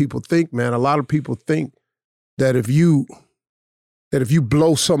lot of people think, man. A lot of people think that if you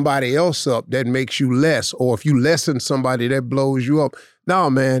blow somebody else up, that makes you less, or if you lessen somebody, that blows you up. No,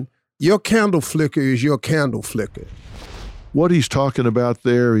 man, your candle flicker is your candle flicker. What he's talking about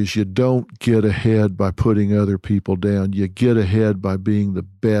there is you don't get ahead by putting other people down. You get ahead by being the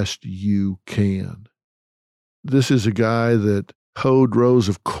best you can. This is a guy that hoed rows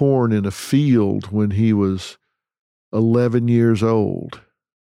of corn in a field when he was 11 years old.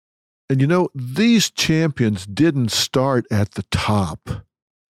 And these champions didn't start at the top.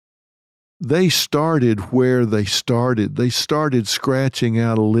 They started where they started. They started scratching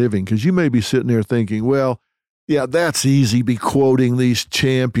out a living. Because you may be sitting there thinking, well, yeah, that's easy, be quoting these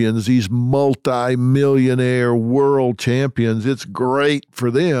champions, these multi-millionaire world champions. It's great for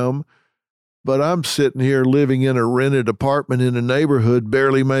them. But I'm sitting here living in a rented apartment in a neighborhood,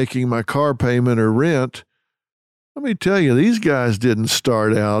 barely making my car payment or rent. Let me tell you, these guys didn't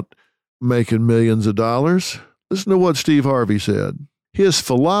start out making millions of dollars. Listen to what Steve Harvey said. His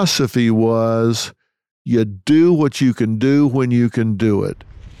philosophy was, you do what you can do when you can do it.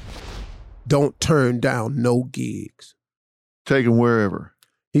 Don't turn down no gigs. Take them wherever.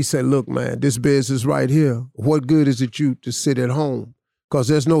 He said, look, man, this business right here, what good is it you to sit at home? Because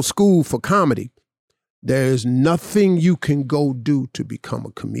there's no school for comedy. There's nothing you can go do to become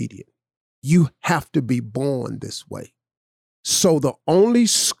a comedian. You have to be born this way. So the only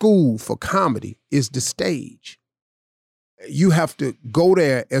school for comedy is the stage. You have to go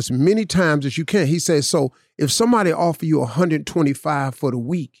there as many times as you can. He says, so if somebody offer you $125 for the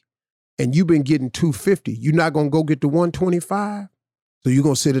week and you've been getting $250, you're not going to go get the $125? So you're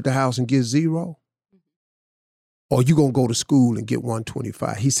going to sit at the house and get $0? Or you going to go to school and get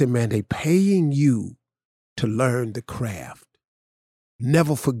 $125? He said, man, they paying you to learn the craft.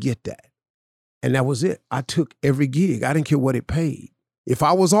 Never forget that. And that was it. I took every gig. I didn't care what it paid. If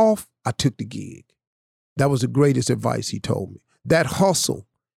I was off, I took the gig. That was the greatest advice he told me. That hustle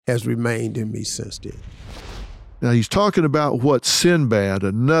has remained in me since then. Now, he's talking about what Sinbad,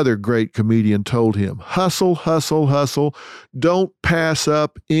 another great comedian, told him. Hustle, hustle, hustle. Don't pass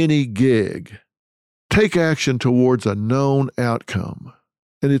up any gig. Take action towards a known outcome.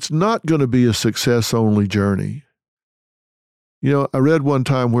 And it's not going to be a success-only journey. I read one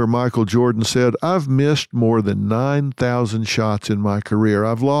time where Michael Jordan said, I've missed more than 9,000 shots in my career.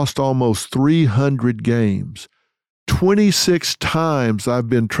 I've lost almost 300 games. 26 times I've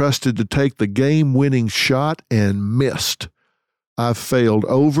been trusted to take the game-winning shot and missed. I've failed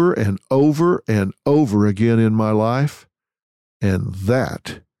over and over and over again in my life, and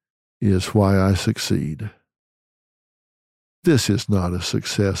that is why I succeed. This is not a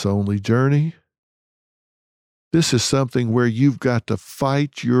success-only journey. This is something where you've got to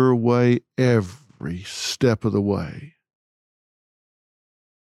fight your way every step of the way.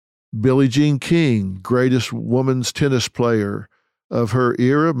 Billie Jean King, greatest women's tennis player of her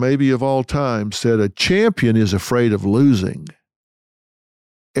era, maybe of all time, said a champion is afraid of losing.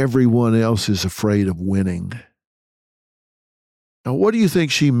 Everyone else is afraid of winning. Now, what do you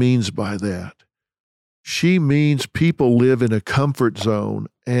think she means by that? She means people live in a comfort zone,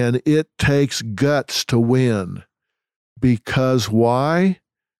 and it takes guts to win. Because why?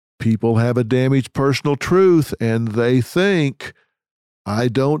 People have a damaged personal truth, and they think, I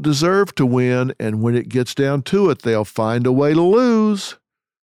don't deserve to win, and when it gets down to it, they'll find a way to lose.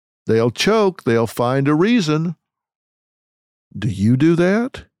 They'll choke. They'll find a reason. Do you do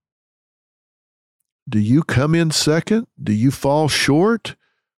that? Do you come in second? Do you fall short?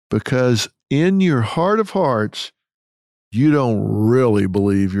 Because in your heart of hearts, you don't really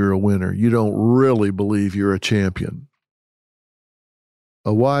believe you're a winner. You don't really believe you're a champion.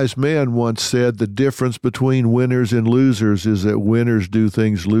 A wise man once said the difference between winners and losers is that winners do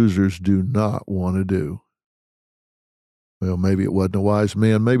things losers do not want to do. Well, maybe it wasn't a wise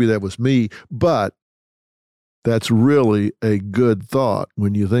man. Maybe that was me, but that's really a good thought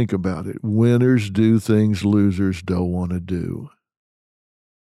when you think about it. Winners do things losers don't want to do.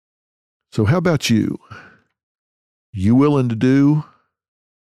 So how about you? You willing to do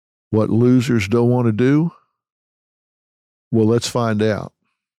what losers don't want to do? Well, let's find out.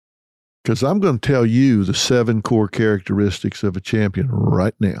 Because I'm going to tell you the 7 core characteristics of a champion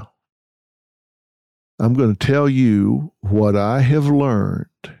right now. I'm going to tell you what I have learned.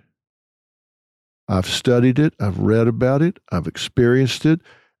 I've studied it, I've read about it, I've experienced it,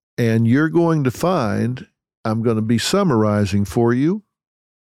 and you're going to find, I'm going to be summarizing for you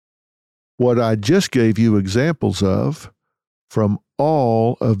what I just gave you examples of from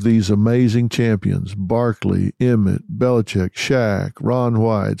all of these amazing champions: Barkley, Emmett, Belichick, Shaq, Ron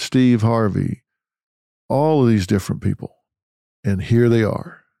White, Steve Harvey, all of these different people. And here they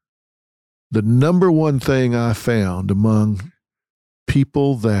are. The number one thing I found among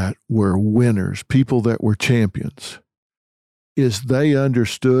people that were winners, people that were champions, is they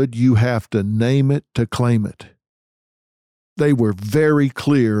understood you have to name it to claim it. They were very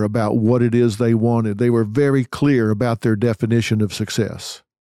clear about what it is they wanted. They were very clear about their definition of success.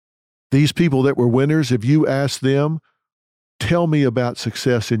 These people that were winners, if you ask them, tell me about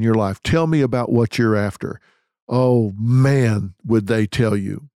success in your life, tell me about what you're after, oh man, would they tell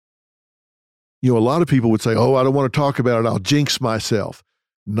you. You know, a lot of people would say, oh, I don't want to talk about it, I'll jinx myself.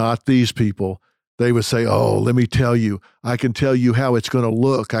 Not these people. They would say, oh, let me tell you, I can tell you how it's going to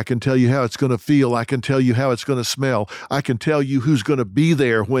look. I can tell you how it's going to feel. I can tell you how it's going to smell. I can tell you who's going to be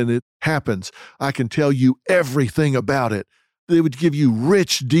there when it happens. I can tell you everything about it. They would give you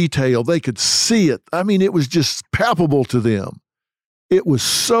rich detail. They could see it. I mean, it was just palpable to them. It was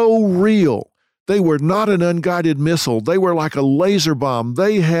so real. They were not an unguided missile. They were like a laser bomb.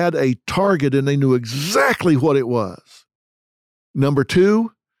 They had a target and they knew exactly what it was. Number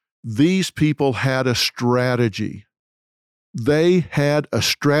 2, these people had a strategy. They had a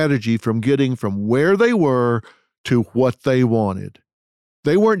strategy from getting from where they were to what they wanted.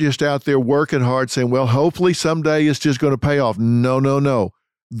 They weren't just out there working hard saying, well, hopefully someday it's just going to pay off. No.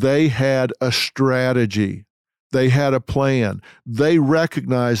 They had a strategy. They had a plan. They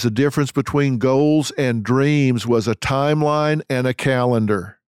recognized the difference between goals and dreams was a timeline and a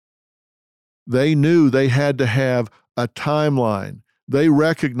calendar. They knew they had to have a timeline. They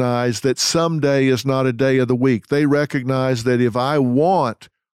recognized that someday is not a day of the week. They recognized that if I want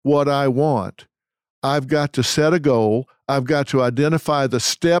what I want, I've got to set a goal, I've got to identify the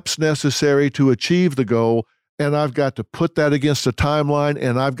steps necessary to achieve the goal, and I've got to put that against a timeline,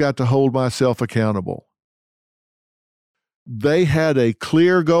 and I've got to hold myself accountable. They had a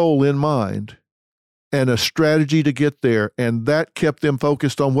clear goal in mind and a strategy to get there, and that kept them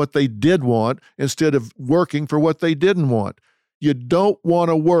focused on what they did want instead of working for what they didn't want. You don't want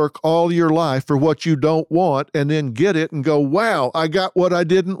to work all your life for what you don't want and then get it and go, wow, I got what I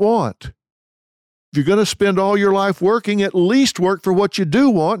didn't want. If you're going to spend all your life working, at least work for what you do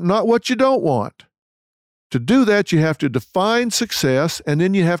want, not what you don't want. To do that, you have to define success, and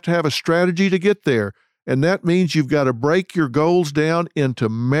then you have to have a strategy to get there. And that means you've got to break your goals down into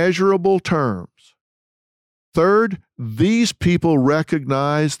measurable terms. Third, these people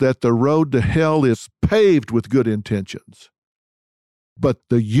recognize that the road to hell is paved with good intentions. But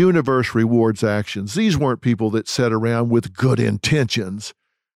the universe rewards actions. These weren't people that sat around with good intentions.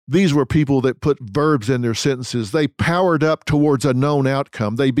 These were people that put verbs in their sentences. They powered up towards a known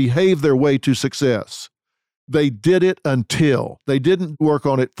outcome. They behaved their way to success. They did it until. They didn't work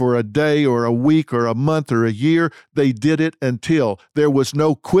on it for a day or a week or a month or a year. They did it until. There was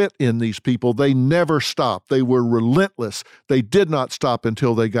no quit in these people. They never stopped. They were relentless. They did not stop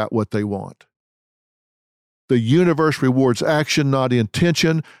until they got what they want. The universe rewards action, not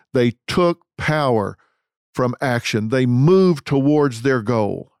intention. They took power from action. They moved towards their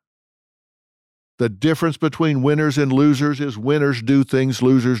goal. The difference between winners and losers is winners do things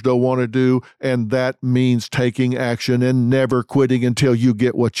losers don't want to do, and that means taking action and never quitting until you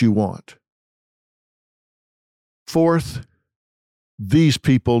get what you want. Fourth, these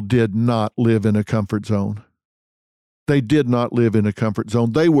people did not live in a comfort zone. They did not live in a comfort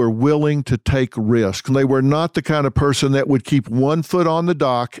zone. They were willing to take risks. They were not the kind of person that would keep one foot on the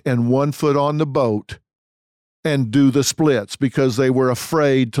dock and one foot on the boat and do the splits because they were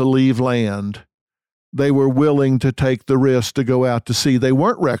afraid to leave land. They were willing to take the risk to go out to sea. They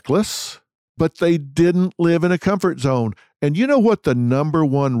weren't reckless, but they didn't live in a comfort zone. And you know what the number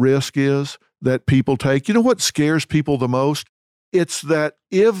one risk is that people take? You know what scares people the most? It's that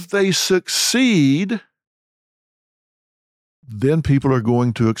if they succeed, then people are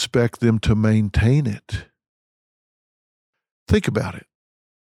going to expect them to maintain it. Think about it.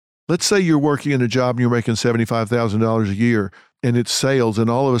 Let's say you're working in a job and you're making $75,000 a year and it's sales, and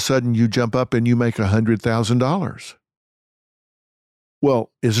all of a sudden you jump up and you make $100,000.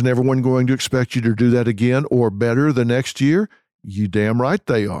 Well, isn't everyone going to expect you to do that again or better the next year? You damn right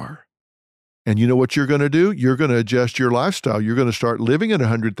they are. And you know what you're going to do? You're going to adjust your lifestyle. You're going to start living at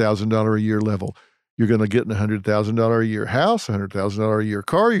 $100,000 a year level. You're going to get a $100,000 a year house, $100,000 a year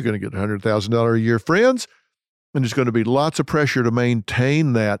car. You're going to get $100,000 a year friends. And there's going to be lots of pressure to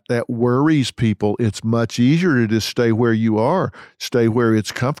maintain that. That worries people. It's much easier to just stay where you are, stay where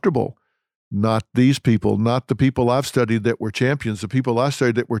it's comfortable. Not these people, not the people I've studied that were champions. The people I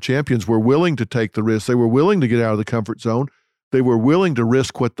studied that were champions were willing to take the risk. They were willing to get out of the comfort zone. They were willing to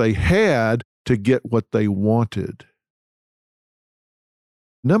risk what they had to get what they wanted.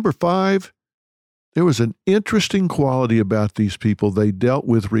 Number 5, there was an interesting quality about these people. They dealt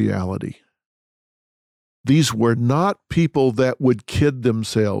with reality. These were not people that would kid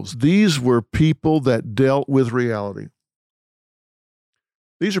themselves. These were people that dealt with reality.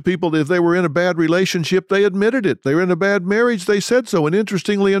 These are people, if they were in a bad relationship, they admitted it. They were in a bad marriage, they said so. And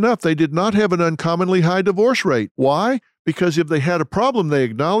interestingly enough, they did not have an uncommonly high divorce rate. Why? Because if they had a problem, they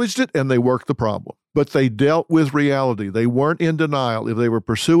acknowledged it and they worked the problem. But they dealt with reality. They weren't in denial. If they were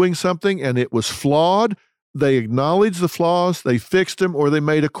pursuing something and it was flawed, they acknowledged the flaws, they fixed them, or they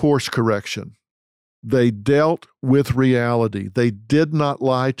made a course correction. They dealt with reality. They did not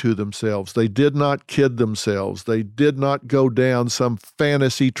lie to themselves. They did not kid themselves. They did not go down some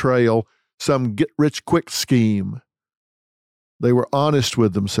fantasy trail, some get-rich-quick scheme. They were honest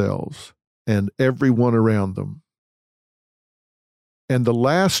with themselves and everyone around them. And the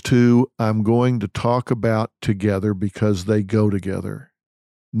last 2 I'm going to talk about together because they go together.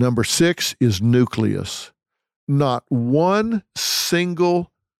 Number 6 is nucleus. Not one single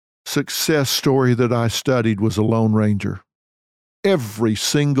success story that I studied was a Lone Ranger. Every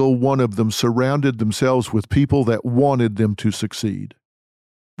single one of them surrounded themselves with people that wanted them to succeed.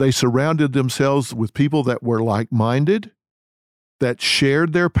 They surrounded themselves with people that were like-minded, that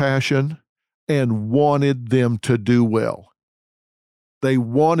shared their passion, and wanted them to do well. They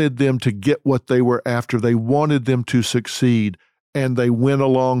wanted them to get what they were after. They wanted them to succeed, and they went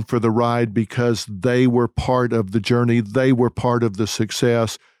along for the ride because they were part of the journey. They were part of the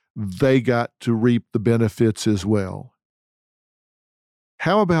success. They got to reap the benefits as well.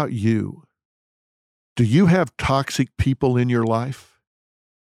 How about you? Do you have toxic people in your life?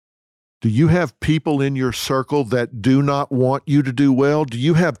 Do you have people in your circle that do not want you to do well? Do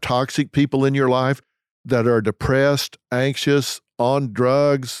you have toxic people in your life that are depressed, anxious, on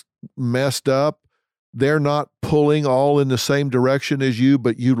drugs, messed up? They're not pulling all in the same direction as you,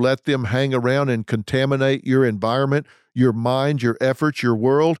 but you let them hang around and contaminate your environment, your mind, your efforts, your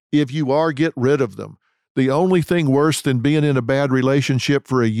world. If you are, get rid of them. The only thing worse than being in a bad relationship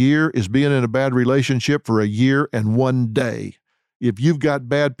for a year is being in a bad relationship for a year and 1 day. If you've got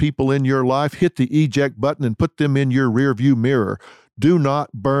bad people in your life, hit the eject button and put them in your rearview mirror. Do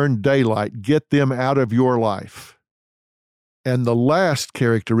not burn daylight. Get them out of your life. And the last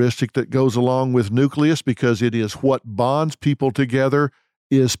characteristic that goes along with nucleus, because it is what bonds people together,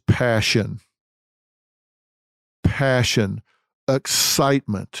 is passion. Passion,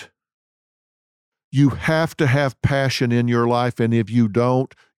 excitement. You have to have passion in your life, and if you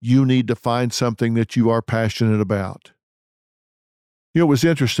don't, you need to find something that you are passionate about. You know, it was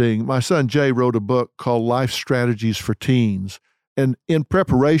interesting. My son Jay wrote a book called Life Strategies for Teens, and in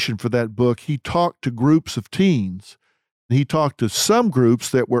preparation for that book, he talked to groups of teens. He talked to some groups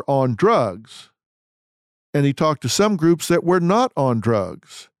that were on drugs, and he talked to some groups that were not on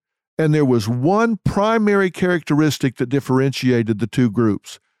drugs. And there was one primary characteristic that differentiated the two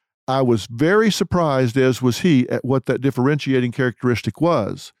groups. I was very surprised, as was he, at what that differentiating characteristic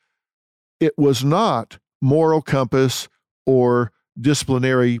was. It was not moral compass or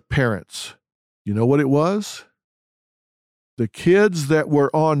disciplinary parents. You know what it was? The kids that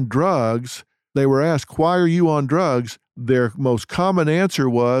were on drugs, they were asked, "Why are you on drugs?" Their most common answer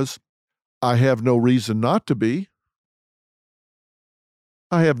was, "I have no reason not to be.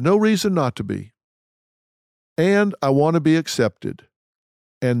 I have no reason not to be. And I want to be accepted."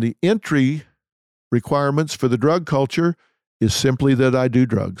 And the entry requirements for the drug culture is simply that I do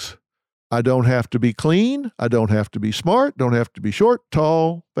drugs. I don't have to be clean. I don't have to be smart. Don't have to be short,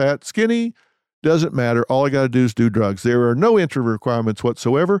 tall, fat, skinny. Doesn't matter. All I got to do is do drugs. There are no entry requirements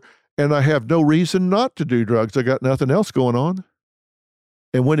whatsoever. And I have no reason not to do drugs. I got nothing else going on.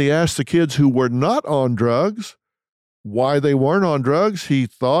 And when he asked the kids who were not on drugs, why they weren't on drugs. He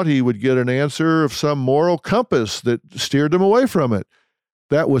thought he would get an answer of some moral compass that steered them away from it.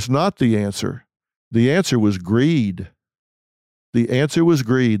 That was not the answer. The answer was greed. The answer was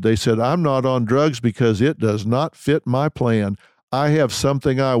greed. They said, I'm not on drugs because it does not fit my plan. I have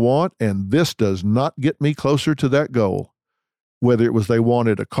something I want, and this does not get me closer to that goal. Whether it was they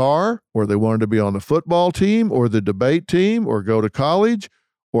wanted a car, or they wanted to be on the football team, or the debate team, or go to college,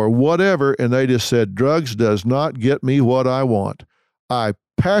 or whatever, and they just said, drugs does not get me what I want. I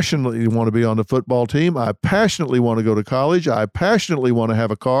passionately want to be on the football team. I passionately want to go to college. I passionately want to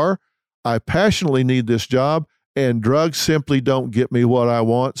have a car. I passionately need this job, and drugs simply don't get me what I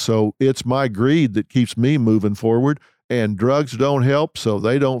want, so it's my greed that keeps me moving forward, and drugs don't help, so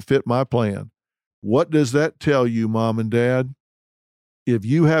they don't fit my plan. What does that tell you, Mom and Dad? If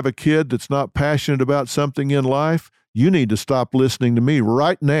you have a kid that's not passionate about something in life, you need to stop listening to me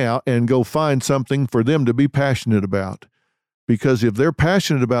right now and go find something for them to be passionate about. Because if they're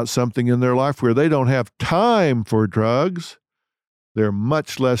passionate about something in their life where they don't have time for drugs, they're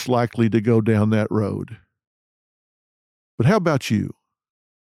much less likely to go down that road. But how about you?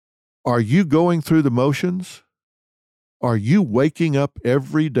 Are you going through the motions? Are you waking up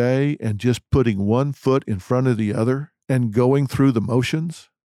every day and just putting one foot in front of the other and going through the motions?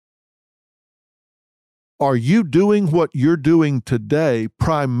 Are you doing what you're doing today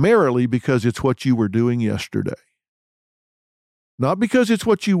primarily because it's what you were doing yesterday? Not because it's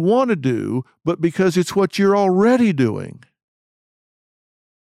what you want to do, but because it's what you're already doing.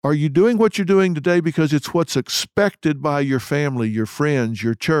 Are you doing what you're doing today because it's what's expected by your family, your friends,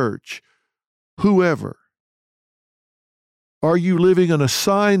 your church, whoever? Are you living an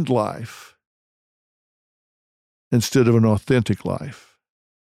assigned life instead of an authentic life?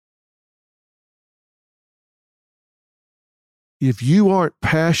 If you aren't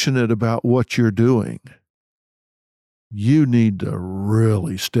passionate about what you're doing, you need to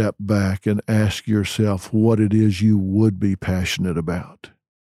really step back and ask yourself what it is you would be passionate about.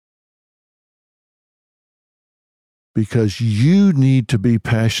 Because you need to be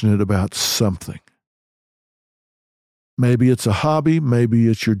passionate about something. Maybe it's a hobby, maybe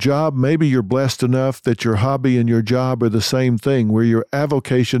it's your job, maybe you're blessed enough that your hobby and your job are the same thing, where your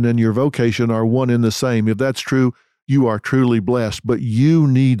avocation and your vocation are one and the same. If that's true, you are truly blessed, but you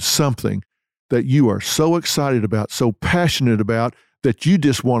need something that you are so excited about, so passionate about, that you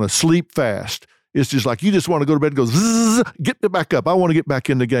just want to sleep fast. It's just like you just want to go to bed and go, zzz, get back up. I want to get back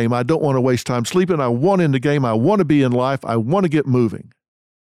in the game. I don't want to waste time sleeping. I want in the game. I want to be in life. I want to get moving.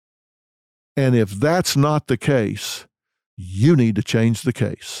 And if that's not the case, you need to change the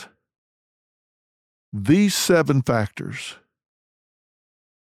case. These 7 factors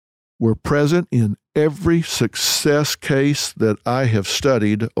were present in every success case that I have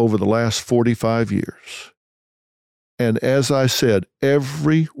studied over the last 45 years. And as I said,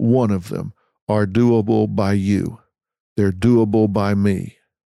 every one of them are doable by you. They're doable by me.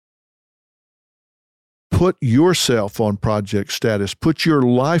 Put yourself on project status. Put your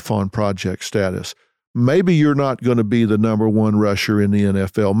life on project status. Maybe you're not going to be the number 1 rusher in the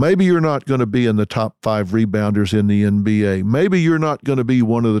NFL. Maybe you're not going to be in the top 5 rebounders in the NBA. Maybe you're not going to be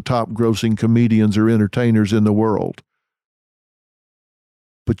one of the top grossing comedians or entertainers in the world.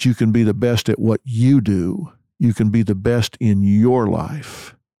 But you can be the best at what you do. You can be the best in your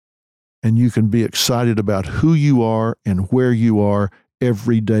life. And you can be excited about who you are and where you are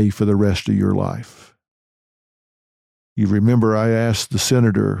every day for the rest of your life. You remember I asked the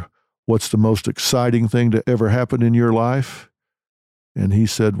senator, what's the most exciting thing to ever happen in your life? And he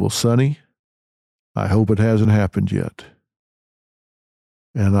said, well, Sonny, I hope it hasn't happened yet.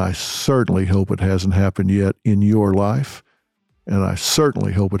 And I certainly hope it hasn't happened yet in your life. And I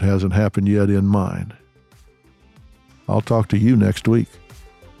certainly hope it hasn't happened yet in mine. I'll talk to you next week.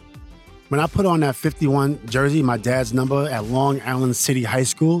 When I put on that 51 jersey, my dad's number at Long Island City High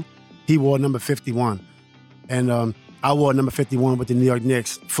School, he wore number 51. And I wore number 51 with the New York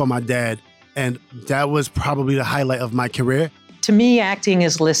Knicks for my dad. And that was probably the highlight of my career. To me, acting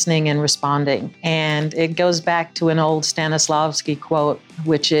is listening and responding. And it goes back to an old Stanislavski quote,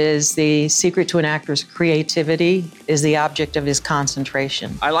 which is the secret to an actor's creativity is the object of his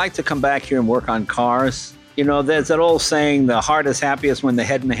concentration. I like to come back here and work on cars. You know, there's that old saying, the heart is happiest when the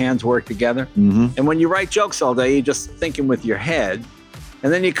head and the hands work together. Mm-hmm. And when you write jokes all day, you're just thinking with your head.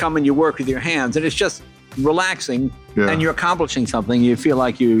 And then you come and you work with your hands. And it's just relaxing. Yeah. And you're accomplishing something. You feel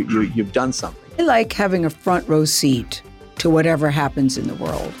like you've done something. I like having a front row seat to whatever happens in the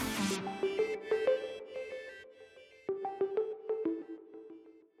world.